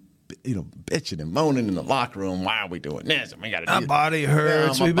 they'd be bitching and moaning in the locker room. Why are we doing this? And we got to do my body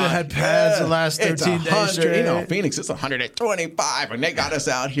hurts. We've had pads the last 13 days straight. Phoenix, it's 125, and they got us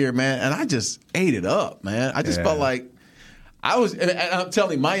out here, man. And I just ate it up, man. I just felt like I was, and I'm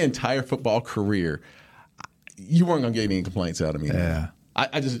telling you, my entire football career, you weren't going to get any complaints out of me. Yeah.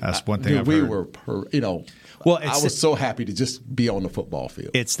 That's one thing I've heard. Well, I was so happy to just be on the football field.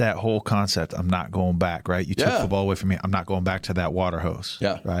 It's that whole concept. I'm not going back, right? You took football away from me. I'm not going back to that water hose.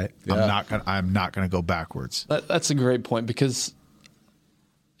 Yeah. Right? Yeah. I'm not gonna go backwards. That's a great point, because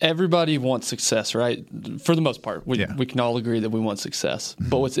everybody wants success, right? For the most part. We can all agree that we want success. Mm-hmm.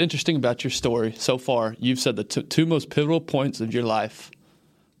 But what's interesting about your story so far, you've said the two most pivotal points of your life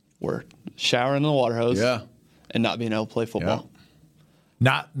were showering in the water hose and not being able to play football.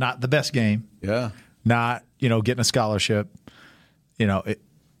 Yeah. Not the best game. Yeah. Not, getting a scholarship.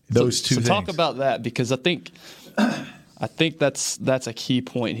 Those two things. So talk about that, because I think that's a key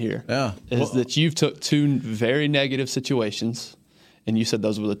point here. Yeah. That you've took two very negative situations, and you said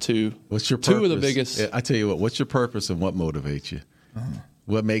those were the two. What's your purpose? Two of the biggest. Yeah, I tell you what. What's your purpose and what motivates you?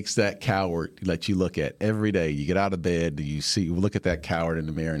 What makes that coward that you look at every day? You get out of bed, you look at that coward in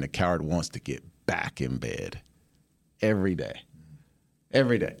the mirror, and the coward wants to get back in bed every day.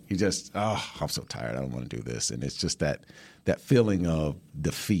 Every day. You just, I'm so tired. I don't want to do this. And it's just that feeling of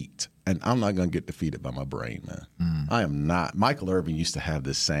defeat. And I'm not going to get defeated by my brain, man. I am not. Michael Irvin used to have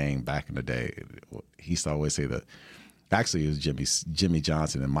this saying back in the day. He used to always say that, actually it was Jimmy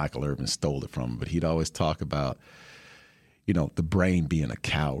Johnson, and Michael Irvin stole it from him. But he'd always talk about, the brain being a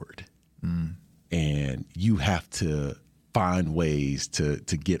coward. And you have to find ways to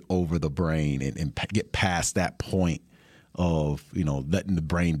get over the brain and get past that point of letting the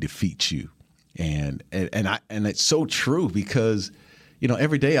brain defeat you, and it's so true, because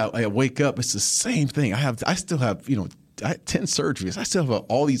every day I wake up, it's the same thing. I still have I had 10 surgeries. I still have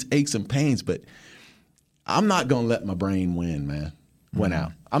all these aches and pains, but I'm not gonna let my brain win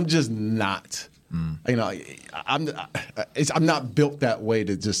out. I'm just not. I'm not built that way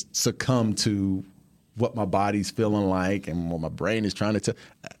to just succumb to what my body's feeling like and what my brain is trying to tell.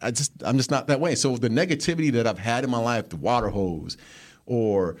 I'm just not that way. So the negativity that I've had in my life, the water hose,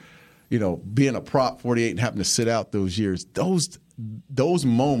 or being a prop 48 and having to sit out those years, those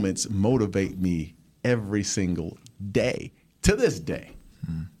moments motivate me every single day to this day.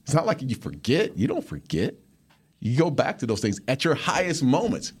 It's not like you forget. You don't forget. You go back to those things at your highest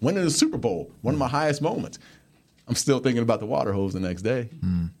moments. Winning the Super Bowl, one of my highest moments. I'm still thinking about the water hose the next day.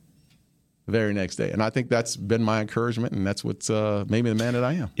 The very next day. And I think that's been my encouragement, and that's what's made me the man that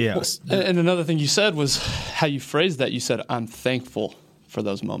I am. Yeah. Well, and another thing you said was how you phrased that. You said, I'm thankful for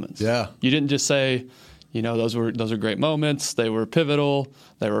those moments. Yeah. You didn't just say, those are great moments. They were pivotal.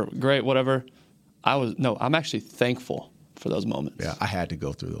 They were great, whatever. I'm actually thankful for those moments. Yeah, I had to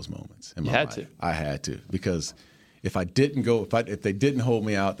go through those moments in my life. You had to. I had to, because if I didn't go, if they didn't hold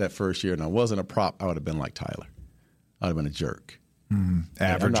me out that first year and I wasn't a prop, I would have been like Tyler. I would have been a jerk.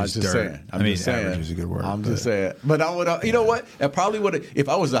 Average I'm not is just dirt. saying. Average is a good word. I'm just saying. But I would, you know what? I probably would have, if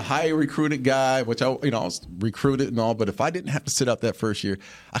I was a highly recruited guy, which I was recruited and all, but if I didn't have to sit out that first year,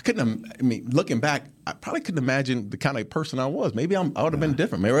 looking back, I probably couldn't imagine the kind of person I was. Maybe I would have been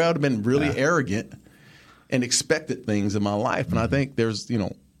different. Maybe I would have been really arrogant and expected things in my life. And I think there's,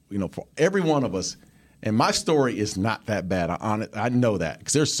 for every one of us, and my story is not that bad. I know that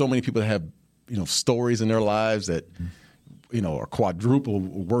because there's so many people that have, stories in their lives that, are quadruple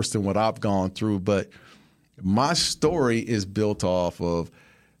worse than what I've gone through. But my story is built off of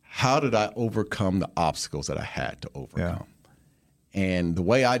how did I overcome the obstacles that I had to overcome. Yeah. And the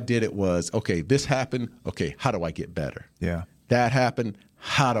way I did it was, okay, this happened. Okay, how do I get better? Yeah. That happened.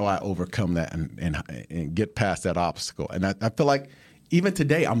 How do I overcome that and get past that obstacle? And I feel like even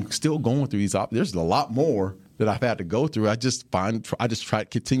today I'm still going through these obstacles. There's a lot more that I've had to go through. I just try to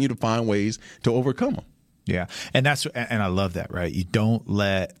continue to find ways to overcome them. Yeah, and I love that, right? You don't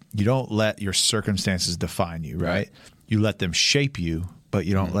let your circumstances define you, right? You let them shape you, but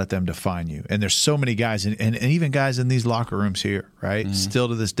you don't let them define you. And there's so many guys, and even guys in these locker rooms here, right? Mm-hmm. Still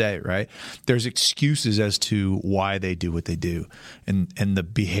to this day, right? There's excuses as to why they do what they do, and the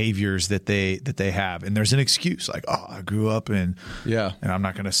behaviors that they have. And there's an excuse like, oh, I grew up in, and I'm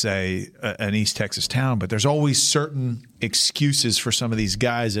not going to say an East Texas town, but there's always certain excuses for some of these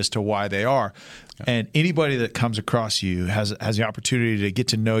guys as to why they are. And anybody that comes across you has the opportunity to get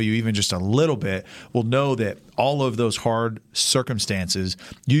to know you even just a little bit will know that all of those hard circumstances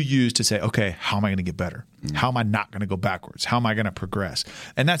you use to say, okay, how am I going to get better? Mm-hmm. How am I not going to go backwards? How am I going to progress?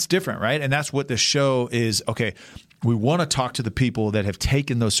 And that's different, right? And that's what this show is. Okay, we want to talk to the people that have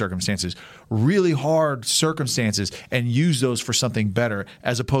taken those circumstances, really hard circumstances, and use those for something better,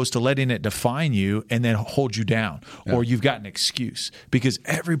 as opposed to letting it define you and then hold you down, or you've got an excuse, because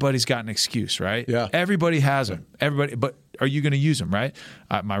everybody's got an excuse, right? Yeah. Everybody has them. Everybody, but are you going to use them, right?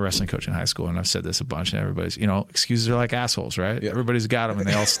 My wrestling coach in high school, and I've said this a bunch, and everybody's, excuses are like assholes, right? Yeah. Everybody's got them, and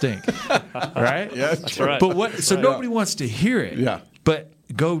they all stink, right? Yeah, that's right. But nobody wants to hear it. Yeah. But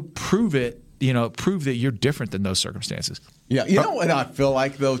go prove it. Prove that you're different than those circumstances. Yeah. You know what I feel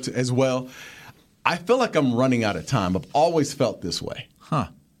like, though, as well? I feel like I'm running out of time. I've always felt this way. Huh.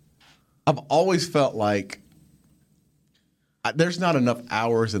 I've always felt like there's not enough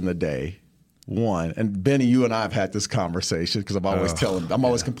hours in the day. One, and Benny, you and I have had this conversation because I'm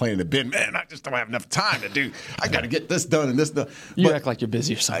always complaining to Ben, man, I just don't have enough time to do. I got to get this done and this done. You act like you're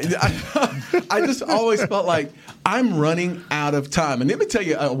busy or something. I just always felt like I'm running out of time. And let me tell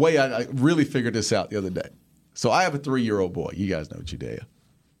you a way I really figured this out the other day. So I have a 3-year-old boy. You guys know Judea.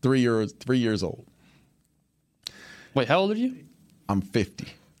 3 years old. Wait, how old are you? I'm 50.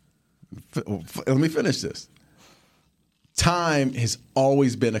 Let me finish this. Time has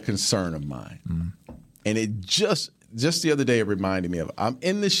always been a concern of mine. Mm. And it just the other day, it reminded me of, I'm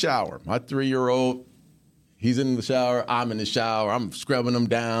in the shower. My 3-year-old, he's in the shower. I'm in the shower. I'm scrubbing him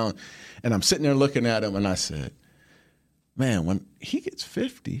down. And I'm sitting there looking at him. And I said, man, when he gets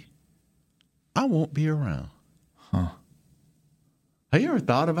 50, I won't be around. Huh. Have you ever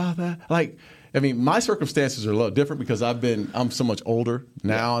thought about that? My circumstances are a little different because I'm so much older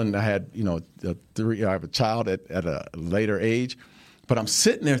now, and I had, I have a child at a later age. But I'm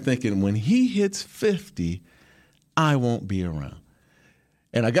sitting there thinking, when he hits 50, I won't be around.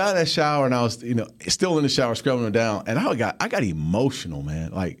 And I got in that shower, and I was, still in the shower, scrubbing him down, and I got emotional,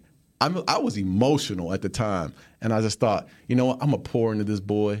 man. I was emotional at the time, and I just thought, you know what? I'm gonna pour into this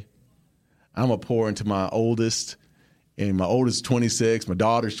boy. I'm gonna pour into my oldest. And my oldest is 26, my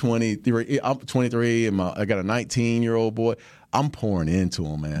daughter's 23, I'm 23, and I got a 19-year-old boy. I'm pouring into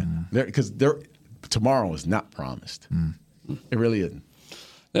them, man, because tomorrow is not promised. Mm. It really isn't.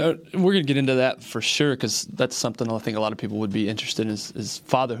 Now, we're going to get into that for sure, because that's something I think a lot of people would be interested in is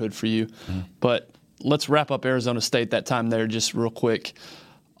fatherhood for you. Mm. But let's wrap up Arizona State, that time there, just real quick.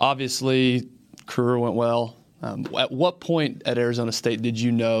 Obviously, career went well. At what point at Arizona State did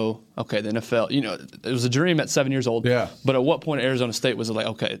you know, okay, the NFL, it was a dream at 7 years old. Yeah. But at what point at Arizona State was it like,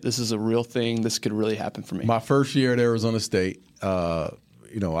 okay, this is a real thing. This could really happen for me? My first year at Arizona State, I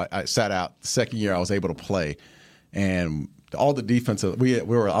sat out. The second year I was able to play. And all the defensive, I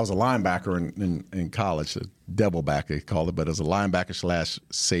was a linebacker in college, a devil back they called it, but it was a linebacker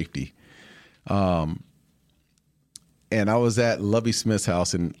 / safety. And I was at Lovie Smith's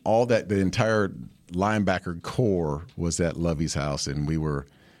house, and the entire linebacker core was at Lovey's house, and we were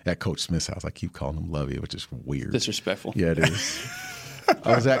at Coach Smith's house. I keep calling him Lovey, which is weird. Disrespectful. Yeah, it is.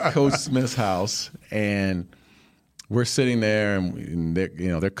 I was at Coach Smith's house, and we're sitting there, and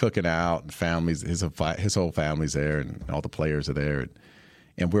they're cooking out, and families, his whole family's there, and all the players are there,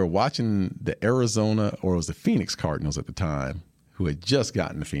 and we're watching the Arizona, or it was the Phoenix Cardinals at the time, who had just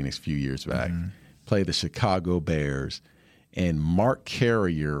gotten to Phoenix a few years back, played the Chicago Bears, and Mark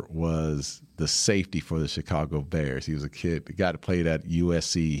Carrier was the safety for the Chicago Bears. He was a kid, the guy that played at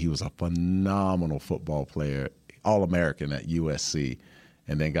USC. He was a phenomenal football player, All-American at USC,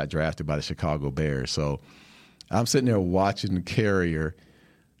 and then got drafted by the Chicago Bears. So I'm sitting there watching Carrier.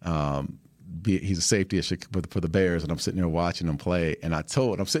 He's a safety for the Bears, and I'm sitting there watching him play. And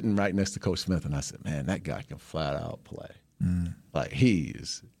I'm sitting right next to Coach Smith, and I said, man, that guy can flat out play. Like he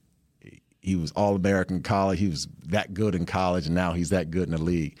was All-American in college. He was that good in college, and now he's that good in the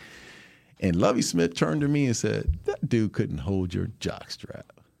league. And Lovie Smith turned to me and said, that dude couldn't hold your jockstrap.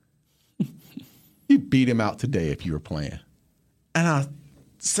 You beat him out today if you were playing. And I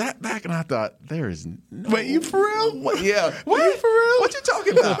sat back and I thought, there is no. Wait, you for real? What, yeah. What, you for real? What you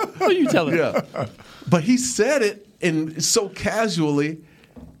talking about? What are you telling me? Yeah. But he said it and so casually.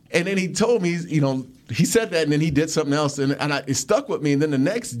 And then he told me, he said that and then he did something else. And it stuck with me. And then the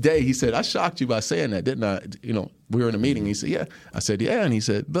next day he said, I shocked you by saying that, didn't I? We were in a meeting. He said, yeah. I said, yeah. And he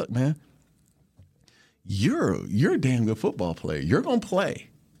said, look, man, you're a damn good football player. You're going to play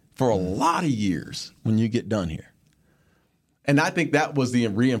for a lot of years when you get done here. And I think that was the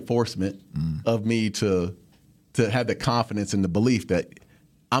reinforcement of me to have the confidence and the belief that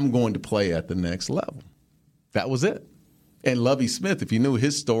I'm going to play at the next level. That was it. And Lovie Smith, if you knew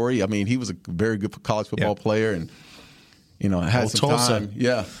his story, I mean, he was a very good college football player, and had some time.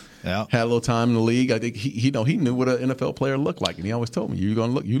 Yeah, had a little time in the league. I think he knew what an NFL player looked like, and he always told me, you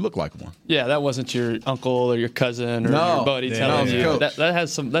look like one. Yeah, that wasn't your uncle or your cousin or your buddy telling you.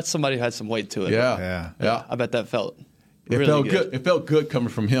 That's somebody who had some weight to it. Yeah. I bet that felt. It really felt good. It felt good coming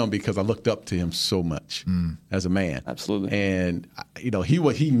from him because I looked up to him so much as a man. Absolutely. And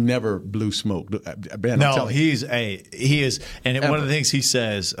he never blew smoke. Man, no, he is. And one of the things he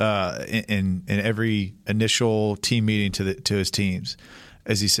says in every initial team meeting to his teams,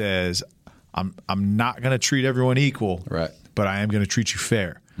 is he says, "I'm not going to treat everyone equal, right? But I am going to treat you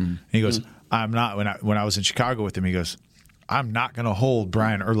fair." And he goes, "I'm not." When I was in Chicago with him, he goes, I'm not going to hold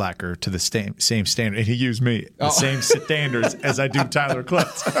Brian Urlacher to the same standard. And he used me, the same standards as I do Tyler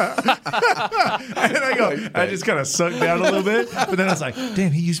Klutz. And I just kind of sunk down a little bit. But then I was like,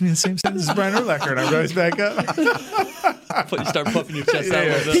 damn, he used me the same standards as Brian Urlacher. And I rose back up. You start puffing your chest out a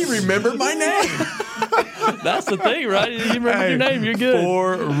little bit. He remembered my name. That's the thing, right? You remember your name, you're good.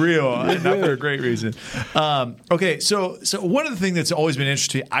 For real. Not for a great reason. Okay, so one of the things that's always been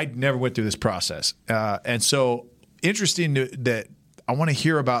interesting, I never went through this process. And so interesting that I want to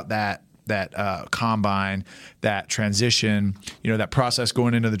hear about that combine, that transition, that process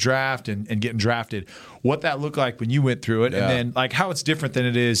going into the draft and getting drafted, what that looked like when you went through it, and then like how it's different than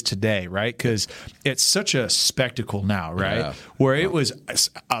it is today, right? Because it's such a spectacle now, right? Yeah. Where it was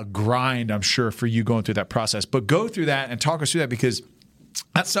a grind, I'm sure, for you going through that process. But go through that and talk us through that, because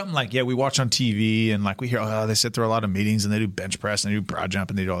that's something like, we watch on TV and like we hear, they sit through a lot of meetings and they do bench press and they do broad jump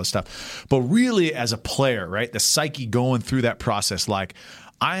and they do all this stuff. But really, as a player, right, the psyche going through that process, like,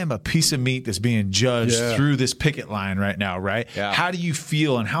 I am a piece of meat that's being judged through this picket line right now, right? Yeah. How do you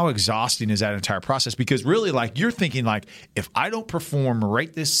feel and how exhausting is that entire process? Because really, like, you're thinking, like, if I don't perform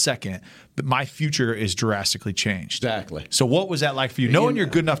right this second, my future is drastically changed. Exactly. So what was that like for you? Knowing you're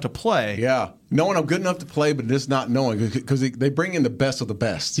good enough to play. Yeah. Knowing I'm good enough to play, but just not knowing, because they bring in the best of the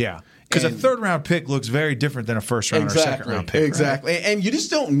best. Yeah. Because a third-round pick looks very different than a first-round or second-round pick. Exactly. Right? And you just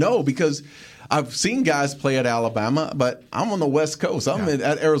don't know, because I've seen guys play at Alabama, but I'm on the West Coast. I'm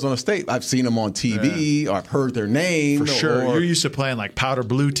at Arizona State. I've seen them on TV, or I've heard their name. For sure. You're used to playing like powder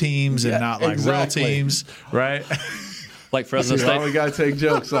blue teams and not like real teams, right? Like Fresno State. All we got to take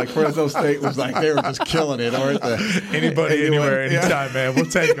jokes. Like Fresno State was like, they were just killing it, aren't they? Anybody, anywhere, anytime, man. We'll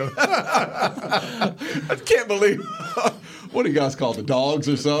take them. I can't believe what do you guys call the dogs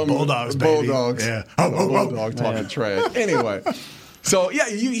or something? Bulldogs, baby. Bulldogs. Yeah. Bulldog talking trash. Anyway. So,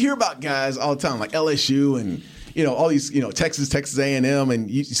 you hear about guys all the time, like LSU and, all these, Texas A&M, and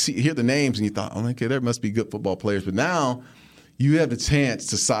you hear the names and you thought, okay, there must be good football players. But now you have the chance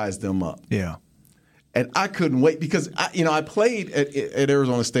to size them up. Yeah. And I couldn't wait, because, I played at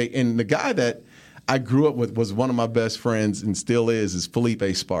Arizona State, and the guy that I grew up with was one of my best friends and still is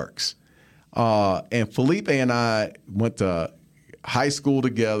Felipe Sparks. And Felipe and I went to high school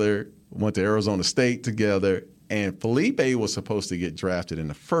together, went to Arizona State together. And Felipe was supposed to get drafted in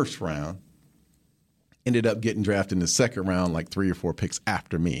the first round, ended up getting drafted in the second round, like 3 or 4 picks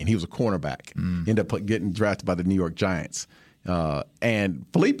after me. And he was a cornerback. Ended up getting drafted by the New York Giants. And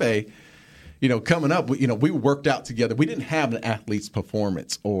Felipe, coming up, we worked out together. We didn't have an athlete's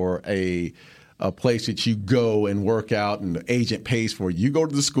performance or a a place that you go and work out and the agent pays for it. You go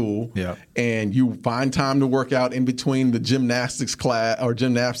to the school and you find time to work out in between the gymnastics class or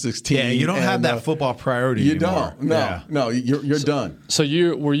gymnastics team. Yeah, you don't have that football priority anymore. You don't. No, you're done. So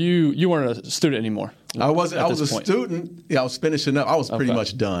you weren't a student anymore? I wasn't. I was a student. Yeah, I was finishing up. I was pretty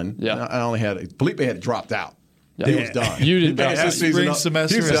much done. Yeah. I only had Felipe had dropped out. Yeah. He was done. You didn't. That spring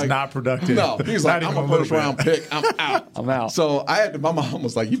semester is not productive. No, he was like, I'm a first round pick. I'm out. I'm out. So my mom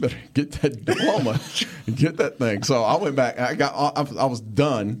was like, you better get that diploma and get that thing. So I went back. I was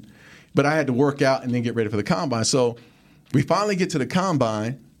done, but I had to work out and then get ready for the combine. So we finally get to the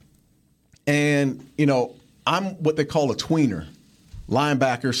combine, and I'm what they call a tweener,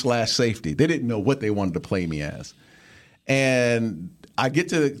 linebacker / safety. They didn't know what they wanted to play me as, and I get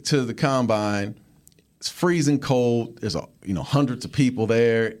to the combine. It's freezing cold. There's hundreds of people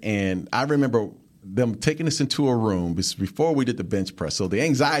there, and I remember them taking us into a room before we did the bench press. So the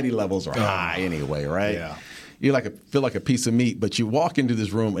anxiety levels are high anyway, right? Yeah. You feel like a piece of meat, but you walk into this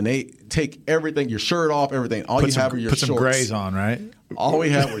room and they take everything, your shirt off, everything. All you have are your shorts. Put some grays on, right? All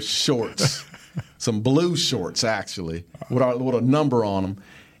we had was shorts, some blue shorts actually, with a number on them,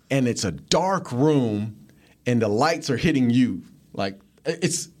 and it's a dark room, and the lights are hitting you like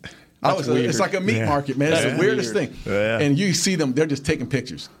it's. It's like a meat market, man. It's the weirdest thing. Yeah. And you see them, they're just taking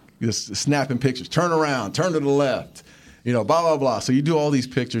pictures, just snapping pictures. Turn around, turn to the left, blah, blah, blah. So you do all these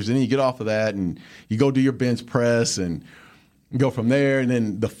pictures, and then you get off of that, and you go do your bench press and go from there. And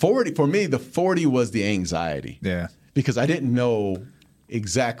then the 40, for me, the 40 was the anxiety. Yeah. Because I didn't know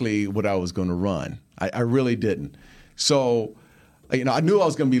exactly what I was going to run. I really didn't. So, I knew I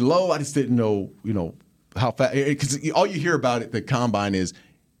was going to be low. I just didn't know, how fast. Because all you hear about at the combine is,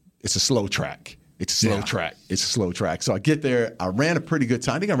 it's a slow track. It's a slow track. It's a slow track. So I get there. I ran a pretty good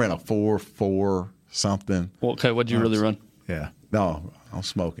time. I think I ran a 4.4 something. Well, okay, what did you really run? Yeah. No, I was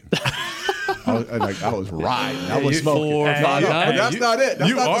smoking. I was riding. I was smoking. 4, 5, 9. That's not it.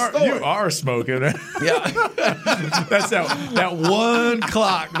 That's not the story. You are smoking. Right? Yeah. That's that one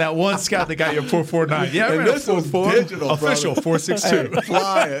clock, that one scout that got you a 4.49. Yeah, and this was digital, official 4.62. Hey,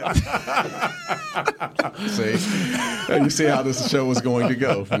 fly it. See? And you see how this show was going to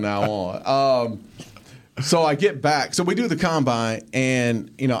go from now on. So I get back. So we do the combine,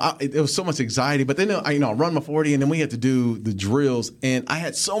 and it was so much anxiety. But then I run my 40, and then we had to do the drills. And I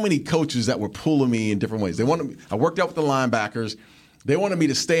had so many coaches that were pulling me in different ways. I worked out with the linebackers. They wanted me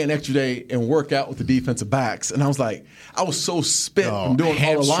to stay an extra day and work out with the defensive backs. And I was so spent from doing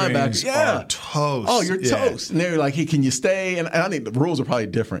all the linebackers. Yeah, toast. Oh, you're toast. And they were like, hey, can you stay? And I think the rules are probably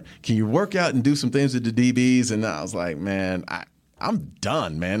different. Can you work out and do some things with the DBs? And I was like, man, I'm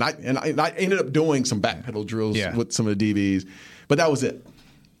done, man. I ended up doing some backpedal drills with some of the DBs, but that was it.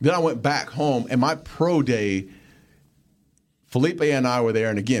 Then I went back home, and my pro day, Felipe and I were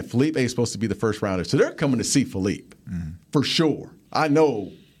there. And again, Felipe is supposed to be the first rounder. So they're coming to see Felipe for sure. I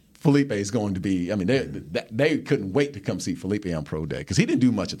know Felipe is going to be, they couldn't wait to come see Felipe on pro day because he didn't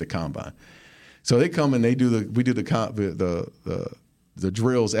do much at the combine. So they come and we do the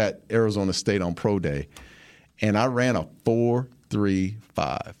drills at Arizona State on pro day. And I ran a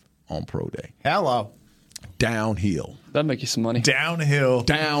 4.35 on pro day. Hello. Downhill. That'd make you some money. Downhill.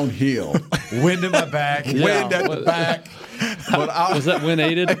 Wind in my back. Yeah. Wind at the back. But was that wind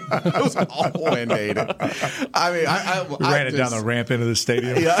aided? It was all wind aided. I ran it down the ramp into the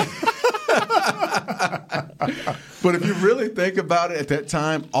stadium. Yeah. But if you really think about it, at that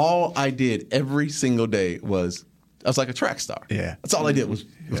time, all I did every single day was I was like a track star. Yeah. That's all I did was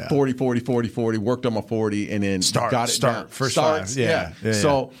 40, 40, 40, 40, worked on my 40, and then got it down. First Starts, five. Yeah.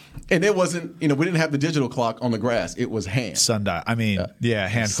 So, and it wasn't, we didn't have the digital clock on the grass. It was hand. Sundial.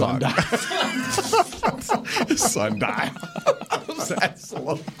 Hand sundial. clock. Sundial. That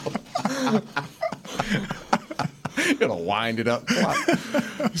slow. Gonna wind it up.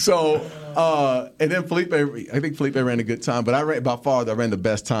 So, and then I think Felipe ran a good time, but I ran the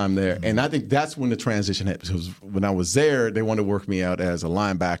best time there. And I think that's when the transition happened. Because when I was there, they wanted to work me out as a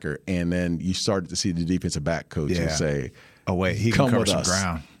linebacker, and then you started to see the defensive back coaches say, "Oh wait, he can cover some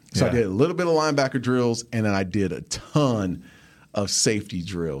ground." So I did a little bit of linebacker drills, and then I did a ton of safety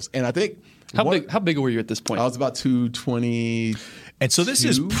drills. And I think how big were you at this point? I was about 220. And so this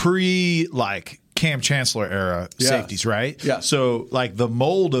is pre Cam Chancellor era safeties, right? Yeah. So the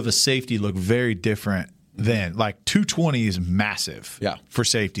mold of a safety looked very different then. Like 220 is massive for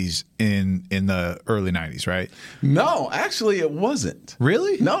safeties in the early 90s, right? No, actually it wasn't.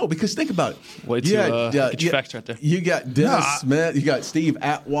 Really? No, because think about it. Way to get your facts right there. You got Dennis Smith, you got Steve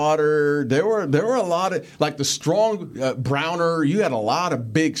Atwater. There were a lot of, like the strong Browner, you had a lot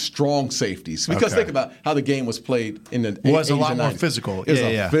of big, strong safeties. Because think about how the game was played in the 80s. It was a lot more physical. It was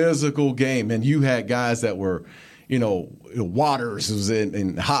a physical game. And you had guys that were, Waters was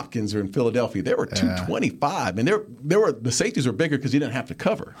in Hopkins or in Philadelphia. They were 225, and the safeties were bigger because you didn't have to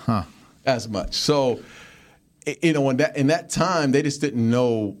cover as much. So, in that time, they just didn't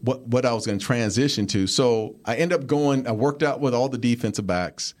know what I was going to transition to. So I ended up going. I worked out with all the defensive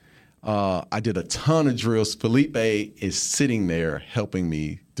backs. I did a ton of drills. Felipe is sitting there helping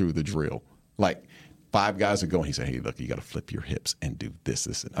me through the drill. Like 5 guys are going. He said, "Hey, look, you got to flip your hips and do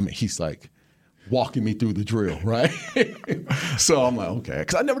this." I mean, he's like walking me through the drill, right? So I'm like, okay,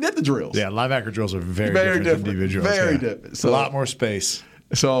 because I never did the drills. Yeah, linebacker drills are very different than individuals. Very different. So, a lot more space.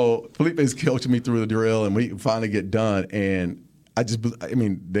 So Felipe's coaching me through the drill, and we finally get done. And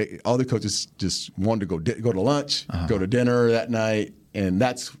all the coaches just wanted to go to lunch, go to dinner that night, and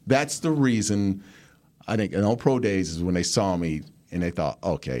that's the reason. I think in all pro days is when they saw me and they thought,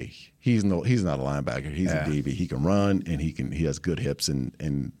 okay, he's not a linebacker, he's a DB. He can run and he has good hips,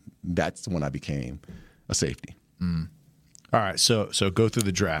 and that's when I became a safety. All right, so go through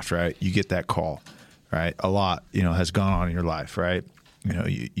the draft, right? You get that call, right? A lot, has gone on in your life, right?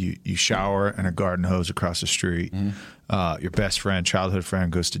 You shower in a garden hose across the street. Your best friend, childhood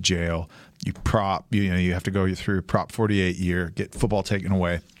friend, goes to jail. You have to go through Prop 48 year, get football taken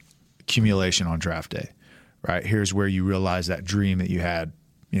away, accumulation on draft day, right? Here's where you realize that dream that you had,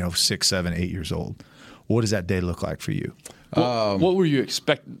 6, 7, 8 years old. What does that day look like for you? What were you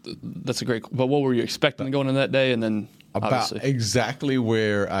expecting? That's a great. But what were you expecting going in that day, and then about exactly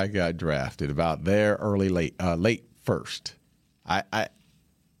where I got drafted? About there, late first. I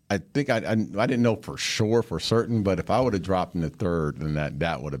think I didn't know for certain, but if I would have dropped in the third, then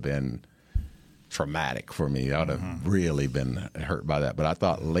that would have been traumatic for me. I would have really been hurt by that. But I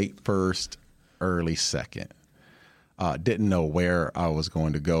thought late first, early second. Didn't know where I was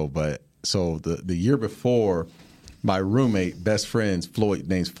going to go, but so the year before. My roommate, best friends,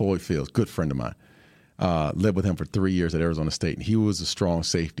 name's Floyd Fields, good friend of mine. Lived with him for 3 years at Arizona State, and he was a strong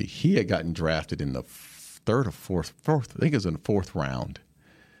safety. He had gotten drafted in the fourth, I think it was in the 4th round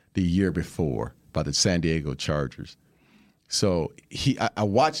the year before by the San Diego Chargers. So I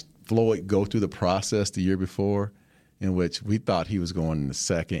watched Floyd go through the process the year before, in which we thought he was going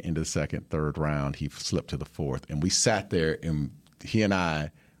into the second, 3rd round. He slipped to the 4th, and we sat there, and he and I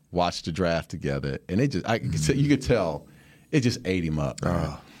watched the draft together, and you could tell it just ate him up.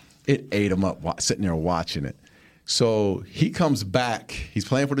 It ate him up sitting there watching it. So he comes back. He's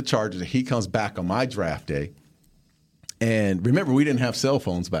playing for the Chargers, and he comes back on my draft day. And remember, we didn't have cell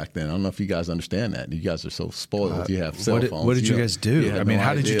phones back then. I don't know if you guys understand that. You guys are so spoiled. You have cell phones. What did you guys do? I mean,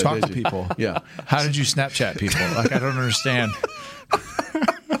 how did you talk to people? Yeah. How did you Snapchat people? Like, I don't understand.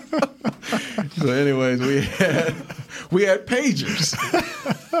 So anyways, we had pagers.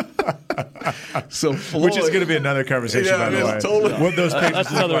 So Floyd, which is going to be another conversation, by the way. Totally. What those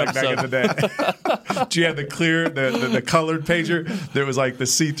pagers look like back in the day. Do you have the clear, the colored pager? There was like the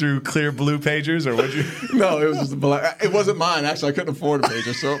see-through clear blue pagers, or would you? No, it was just black. It wasn't mine. Actually, I couldn't afford a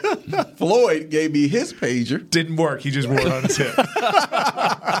pager. So Floyd gave me his pager. Didn't work. He just wore it on his hip.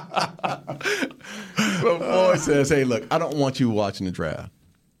 So Floyd says, "Hey, look, I don't want you watching the draft.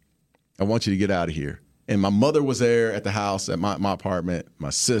 I want you to get out of here." And my mother was there at the house, at my apartment. My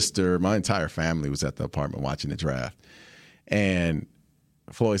sister, my entire family was at the apartment watching the draft. And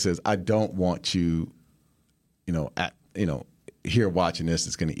Floyd says, "I don't want you, here watching this.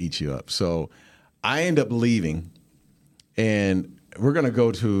 It's going to eat you up." So I end up leaving, and we're going to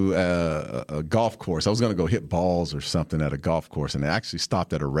go to a golf course. I was going to go hit balls or something at a golf course, and I actually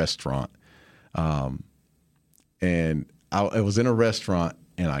stopped at a restaurant. And I was in a restaurant,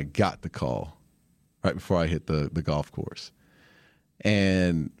 and I got the call right before I hit the golf course.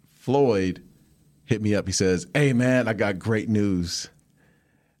 And Floyd hit me up. He says, "Hey, man, I got great news."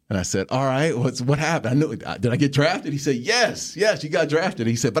 And I said, "All right, what happened? Did I get drafted?" He said, yes, you got drafted.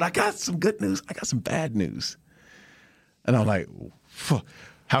 He said, "But I got some good news. I got some bad news." And I'm like, fuck.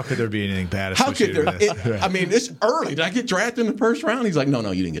 How could there be anything bad associated with this? I mean, it's early. Did I get drafted in the first round? He's like, no,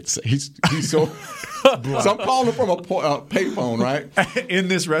 you didn't get to say. He's so. So I'm calling him from a payphone, right? In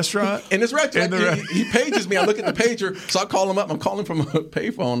this restaurant? In this restaurant. He pages me. I look at the pager, so I call him up. I'm calling from a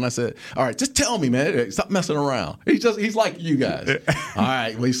payphone, and I said, "All right, just tell me, man. Stop messing around." He's like you guys. All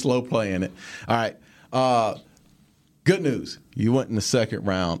right, we slow playing it. All right. Good news. You went in the second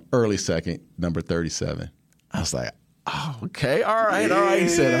round, early second, number 37. I was like, oh, okay, all right. He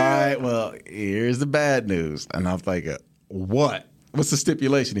said, all right, well, here's the bad news. And I was like, what? What's the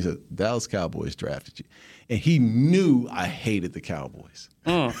stipulation? He said, Dallas Cowboys drafted you. And he knew I hated the Cowboys.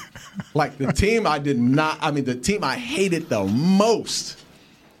 Like the team the team I hated the most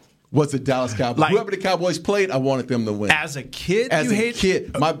was the Dallas Cowboys. Like, whoever the Cowboys played, I wanted them to win. As a kid,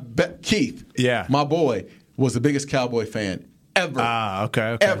 Kid, Keith, my boy, was the biggest Cowboy fan ever.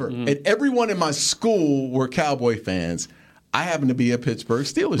 Okay. Ever. And everyone in my school were Cowboy fans. I happened to be a Pittsburgh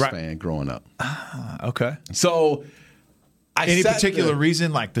Steelers fan growing up. Okay. So any particular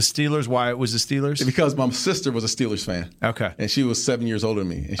reason, like the Steelers, why it was the Steelers? Because my sister was a Steelers fan. Okay. And she was 7 years older than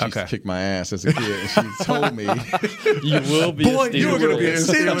me. And she used to kick my ass as a kid. And she told me, you will be you were going to be a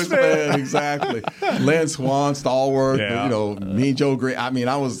Steelers fan. Exactly. Len Swan, stalwart, me and Joe Green. I mean,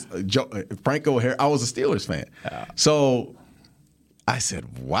 I was Frank O'Hare. I was a Steelers fan. Yeah. So I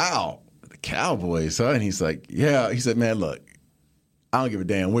said, wow, the Cowboys, huh? And he's like, yeah. He said, man, look, I don't give a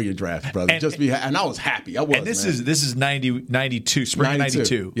damn where you're drafted, brother. And I was happy. I was. And this is 92, spring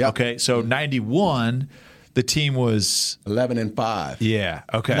 92. Yep. Okay, so 91, the team was 11-5. Yeah.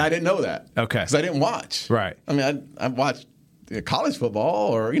 Okay. And I didn't know that. Okay. Because I didn't watch. Right. I mean, I watched college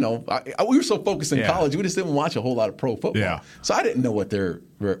football, or we were so focused in college, we just didn't watch a whole lot of pro football. Yeah. So I didn't know what their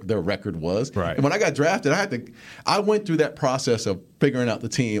record was. Right. And when I got drafted, I went through that process of figuring out the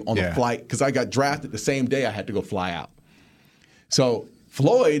team on the flight, because I got drafted the same day I had to go fly out. So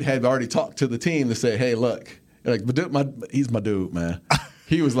Floyd had already talked to the team to say, hey, look, like he's my dude, man.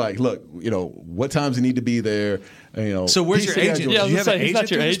 He was like, look, what times you need to be there. So where's your agent? Yeah, Do you have an he's not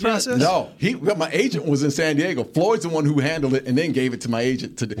agent your through this agent? process? No, my agent was in San Diego. Floyd's the one who handled it and then gave it to my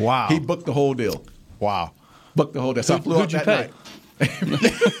agent. Wow. He booked the whole deal. Wow. Booked the whole deal. So I flew out that night.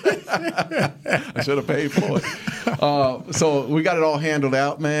 I should have paid Floyd. So we got it all handled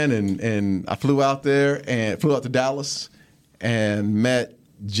out, man, and I flew out there and flew out to Dallas and met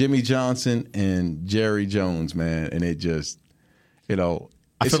Jimmy Johnson and Jerry Jones, man, and it just, I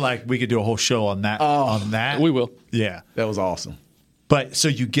feel like we could do a whole show on that. On that, we will. Yeah, that was awesome. But so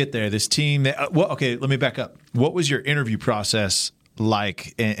you get there, this team. Okay, let me back up. What was your interview process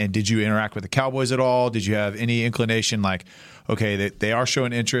like? And did you interact with the Cowboys at all? Did you have any inclination, like, okay, they are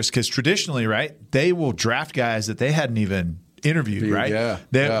showing interest? Because traditionally, right, they will draft guys that they hadn't even interviewed, right? Yeah.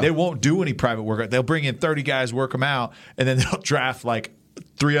 They won't do any private work. They'll bring in 30 guys, work them out, and then they'll draft like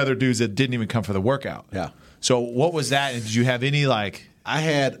 3 other dudes that didn't even come for the workout. Yeah. So what was that? And did you have any like? I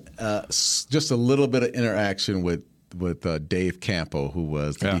had just a little bit of interaction with Dave Campo, who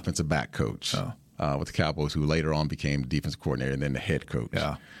was the defensive back coach with the Cowboys, who later on became the defensive coordinator and then the head coach.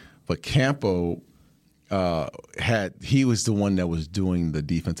 Yeah. But Campo he was the one that was doing the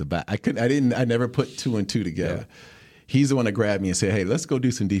defensive back. I never put 2 and 2 together. Yeah. He's the one that grabbed me and said, hey, let's go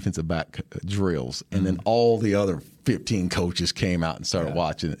do some defensive back drills. And then all the other 15 coaches came out and started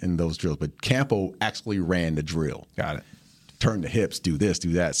watching in those drills. But Campo actually ran the drill. Got it. Turn the hips, do this,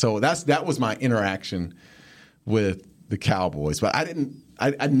 do that. So that was my interaction with the Cowboys. But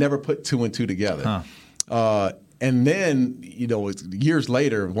I never put 2 and 2 together. Huh. And then, years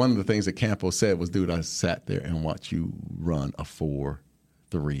later, one of the things that Campo said was, dude, I sat there and watched you run a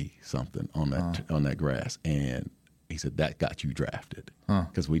 4-3 something on that grass. And he said, that got you drafted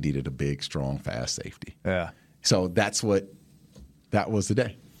because we needed a big, strong, fast safety. Yeah. So that was the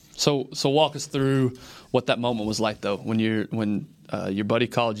day. So walk us through what that moment was like, though, when your buddy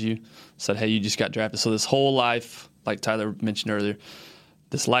called you, said, hey, you just got drafted. So this whole life, like Tyler mentioned earlier,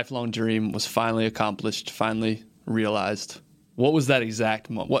 this lifelong dream was finally accomplished, finally realized. What was that exact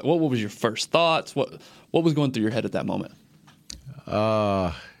moment? What was your first thoughts? What was going through your head at that moment?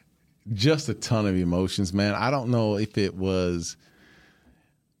 Just a ton of emotions, man. I don't know if it was,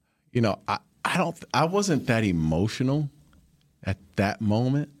 I wasn't that emotional at that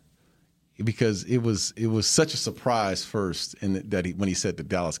moment because it was such a surprise first, and when he said the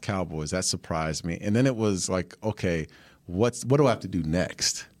Dallas Cowboys, that surprised me, and then it was like, okay, what do I have to do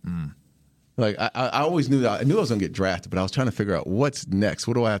next? Like I always knew that I was going to get drafted, but I was trying to figure out what's next.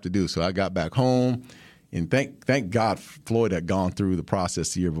 What do I have to do? So I got back home. And thank God Floyd had gone through the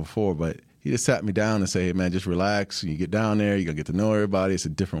process the year before, but he just sat me down and said, hey, man, just relax. You get down there, you're going to get to know everybody. It's a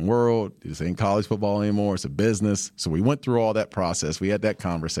different world. This ain't college football anymore. It's a business. So we went through all that process. We had that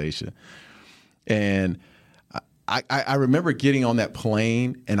conversation. And I remember getting on that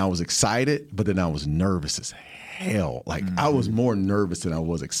plane, and I was excited, but then I was nervous as hell. Like, I was more nervous than I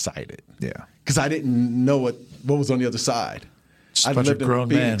was excited. Yeah. Because I didn't know what was on the other side. a bunch of grown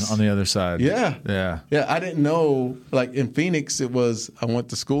men on the other side. Yeah. Yeah. I didn't know, like in Phoenix, I went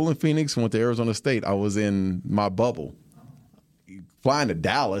to school in Phoenix, went to Arizona State. I was in my bubble. Flying to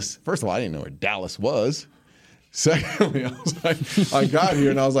Dallas, first of all, I didn't know where Dallas was. Secondly, I got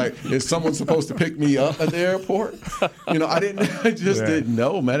here and I was like, is someone supposed to pick me up at the airport? I just didn't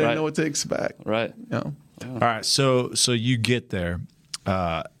know, man. I didn't know what to expect. Right. All right. So you get there.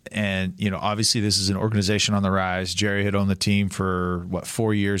 And, obviously this is an organization on the rise. Jerry had owned the team for,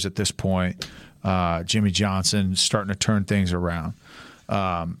 4 years at this point. Jimmy Johnson starting to turn things around.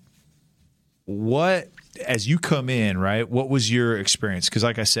 As you come in, right, what was your experience? Because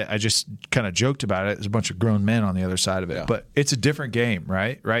like I said, I just kind of joked about it. There's a bunch of grown men on the other side of it. Yeah. But it's a different game,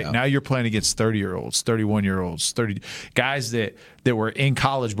 right? Yeah. Now you're playing against 30-year-olds, 31-year-olds, 30 guys that were in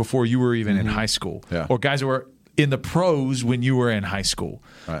college before you were even in high school. Yeah. Or guys that were in the pros when you were in high school.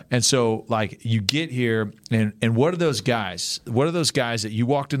 Right. And so, you get here, and what are those guys? What are those guys that you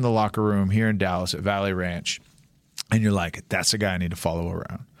walked in the locker room here in Dallas at Valley Ranch, and you're like, that's the guy I need to follow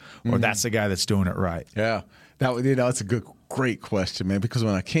around? Or that's the guy that's doing it right? Yeah. That's a great question, man, because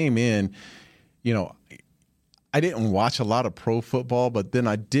when I came in, I didn't watch a lot of pro football, but then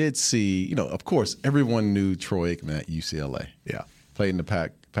I did see, of course, everyone knew Troy Aikman at UCLA. Yeah. Played in the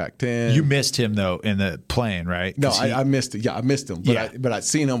Pac-10. You missed him, though, in the playing, right? No, I missed it. Yeah, I missed him. But I'd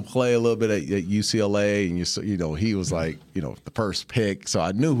seen him play a little bit at UCLA, and he was like, the first pick. So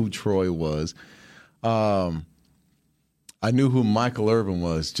I knew who Troy was. I knew who Michael Irvin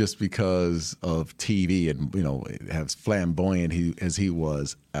was just because of TV and, as flamboyant as he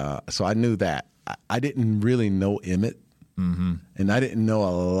was. So I knew that. I didn't really know Emmett, and I didn't know a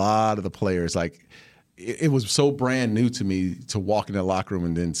lot of the players. Like, it was so brand new to me to walk in the locker room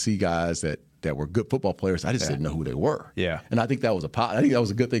and then see guys that were good football players. I just didn't know who they were. Yeah. And I think that was a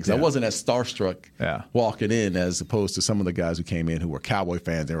good thing because I wasn't as starstruck walking in as opposed to some of the guys who came in who were Cowboy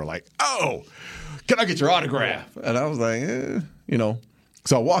fans. They were like, oh, can I get your autograph? And I was like,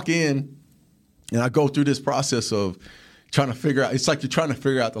 So I walk in and I go through this process of trying to figure out. It's like you're trying to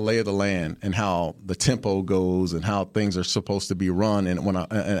figure out the lay of the land and how the tempo goes and how things are supposed to be run. And when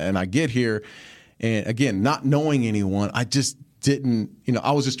I get here, and again, not knowing anyone, I just didn't.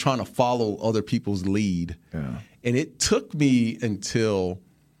 I was just trying to follow other people's lead. Yeah. And it took me until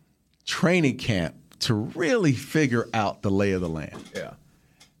training camp to really figure out the lay of the land. Yeah.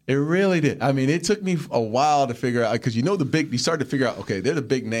 It really did. I mean, it took me a while to figure out because you start to figure out, okay, they're the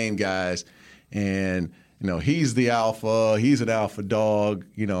big name guys, and he's the alpha, he's an alpha dog.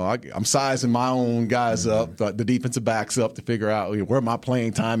 I'm sizing my own guys up, the defensive backs up to figure out where my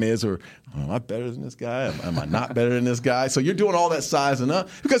playing time is, or am I better than this guy? Am I not better than this guy? So you're doing all that sizing up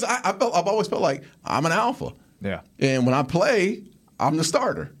because I've always felt like I'm an alpha. Yeah. And when I play, I'm the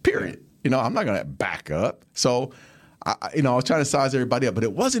starter. Period. I'm not going to back up. So. I was trying to size everybody up, but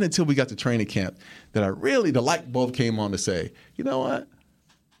it wasn't until we got to training camp that the light bulb came on to say, you know what?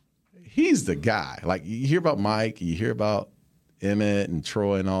 He's the guy. Like, you hear about Mike, you hear about Emmett and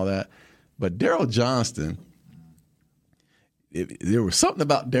Troy and all that, but Daryl Johnston, there was something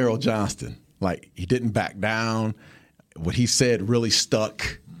about Daryl Johnston. Like, he didn't back down. What he said really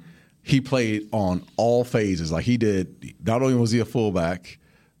stuck. He played on all phases. Like, he did. Not only was he a fullback,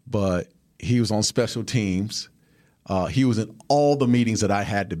 but he was on special teams. He was in all the meetings that I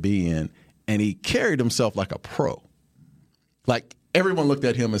had to be in, and he carried himself like a pro. Like, everyone looked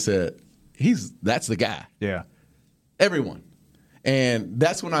at him and said, that's the guy. Yeah. Everyone. And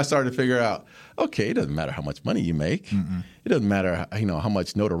that's when I started to figure out, okay, it doesn't matter how much money you make. Mm-mm. It doesn't matter, how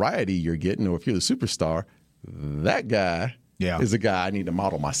much notoriety you're getting or if you're the superstar. That guy is the guy I need to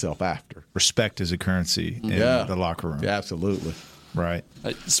model myself after. Respect is a currency in the locker room. Yeah, absolutely. Right.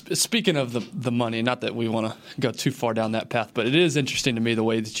 Speaking of the money, not that we want to go too far down that path, but it is interesting to me the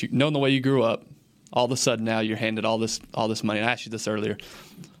way that knowing the way you grew up, all of a sudden now you're handed all this money. And I asked you this earlier.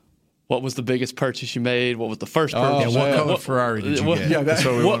 What was the biggest purchase you made? What was the first purchase? What color Ferrari did you get? Yeah, that's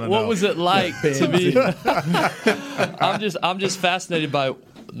what we want to know. What was it like to be? I'm just fascinated by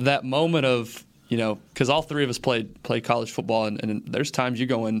that moment of because all three of us played college football, and there's times you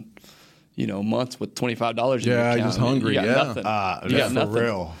go in. Months with $25 in your account. Yeah, just hungry. You got nothing. You got nothing. For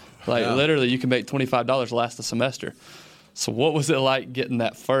real. Literally, you can make $25 last the semester. So what was it like getting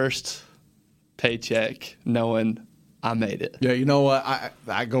that first paycheck, knowing I made it? Yeah, you know what?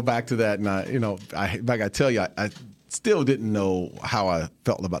 I go back to that, and I tell you, I still didn't know how I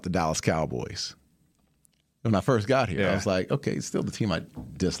felt about the Dallas Cowboys. When I first got here, I was like, okay, it's still the team I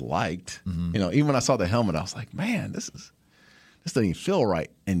disliked. Mm-hmm. Even when I saw the helmet, I was like, man, this doesn't even feel right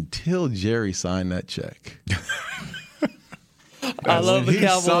until Jerry signed that check. I love the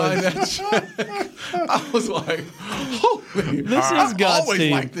Cowboys. Signed that check, I was like, oh, This is God's always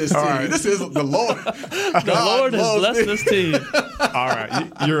team. like this team. right. This is the Lord. The Lord has blessed this team. All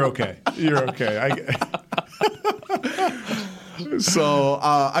right, you're okay. You're okay. So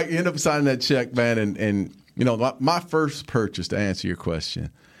I end up signing that check, man, and you know, my first purchase, to answer your question,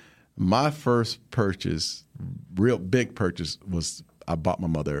 my first purchase, real big purchase, was I bought my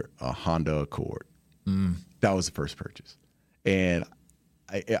mother a Honda Accord. That was the first purchase, and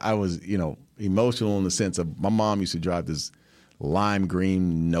I was, you know, emotional in the sense of my mom used to drive this lime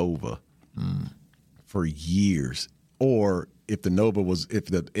green Nova for years. Or if the Nova was if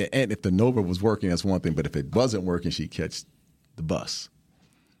the Nova was working, that's one thing. But if it wasn't working, she'd catch the bus.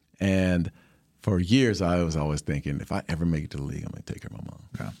 And for years, I was always thinking, if I ever make it to the league, I'm going to take care of my mom.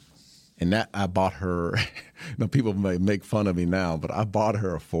 Yeah. And that I bought her. You know, people may make fun of me now, but I bought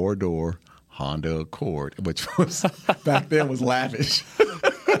her a 4-door Honda Accord, which was back then was lavish.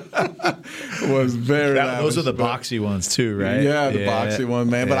 Was very lavish. Those are the boxy ones too, right? Yeah, the boxy one,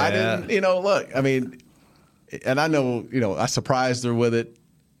 man. But I didn't, you know, look, I mean, and I know, you know, I surprised her with it.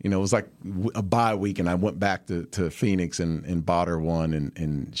 You know, it was like a bye week, and I went back to Phoenix and bought her one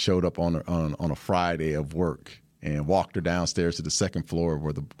and showed up on a Friday of work and walked her downstairs to the second floor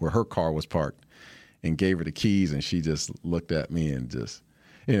where her car was parked and gave her the keys, and she just looked at me and just,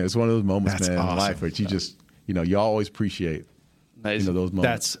 you know, it's one of those moments, That's man, awesome. in life where you just, you know, you always appreciate, you know, those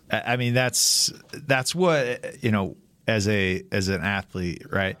moments. That's what, you know, as an athlete,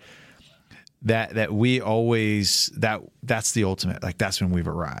 right? That we always that's the ultimate, like that's when we've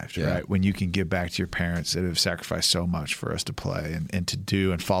arrived, right? When you can give back to your parents that have sacrificed so much for us to play and to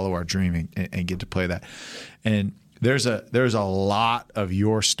do and follow our dream and get to play that. And there's a lot of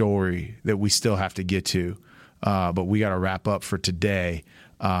your story that we still have to get to, but we got to wrap up for today.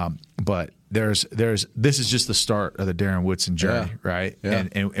 But this is just the start of the Darren Woodson journey, right? Yeah.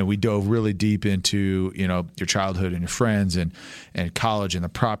 And we dove really deep into, you know, your childhood and your friends and college and the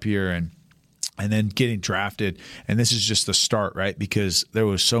prop year and then getting drafted. And this is just the start, right? Because there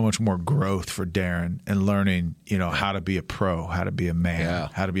was so much more growth for Darren and learning, you know, how to be a pro, how to be a man,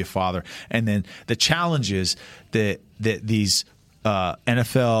 how to be a father. And then the challenges that these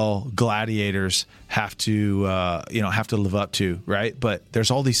NFL gladiators have to live up to, right? But there's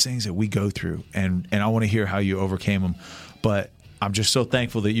all these things that we go through, and I want to hear how you overcame them. But I'm just so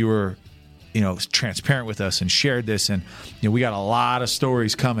thankful that you were, you know, transparent with us and shared this. And, you know, we got a lot of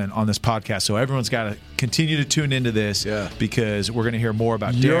stories coming on this podcast. So everyone's got to continue to tune into this because we're going to hear more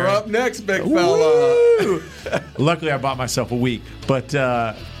about Darren. You're up next, big fella. Luckily, I bought myself a week. But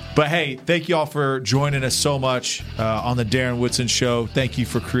hey, thank you all for joining us so much on the Darren Woodson Show. Thank you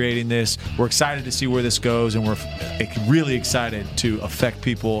for creating this. We're excited to see where this goes, and we're really excited to affect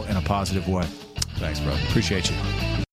people in a positive way. Thanks, bro. Appreciate you.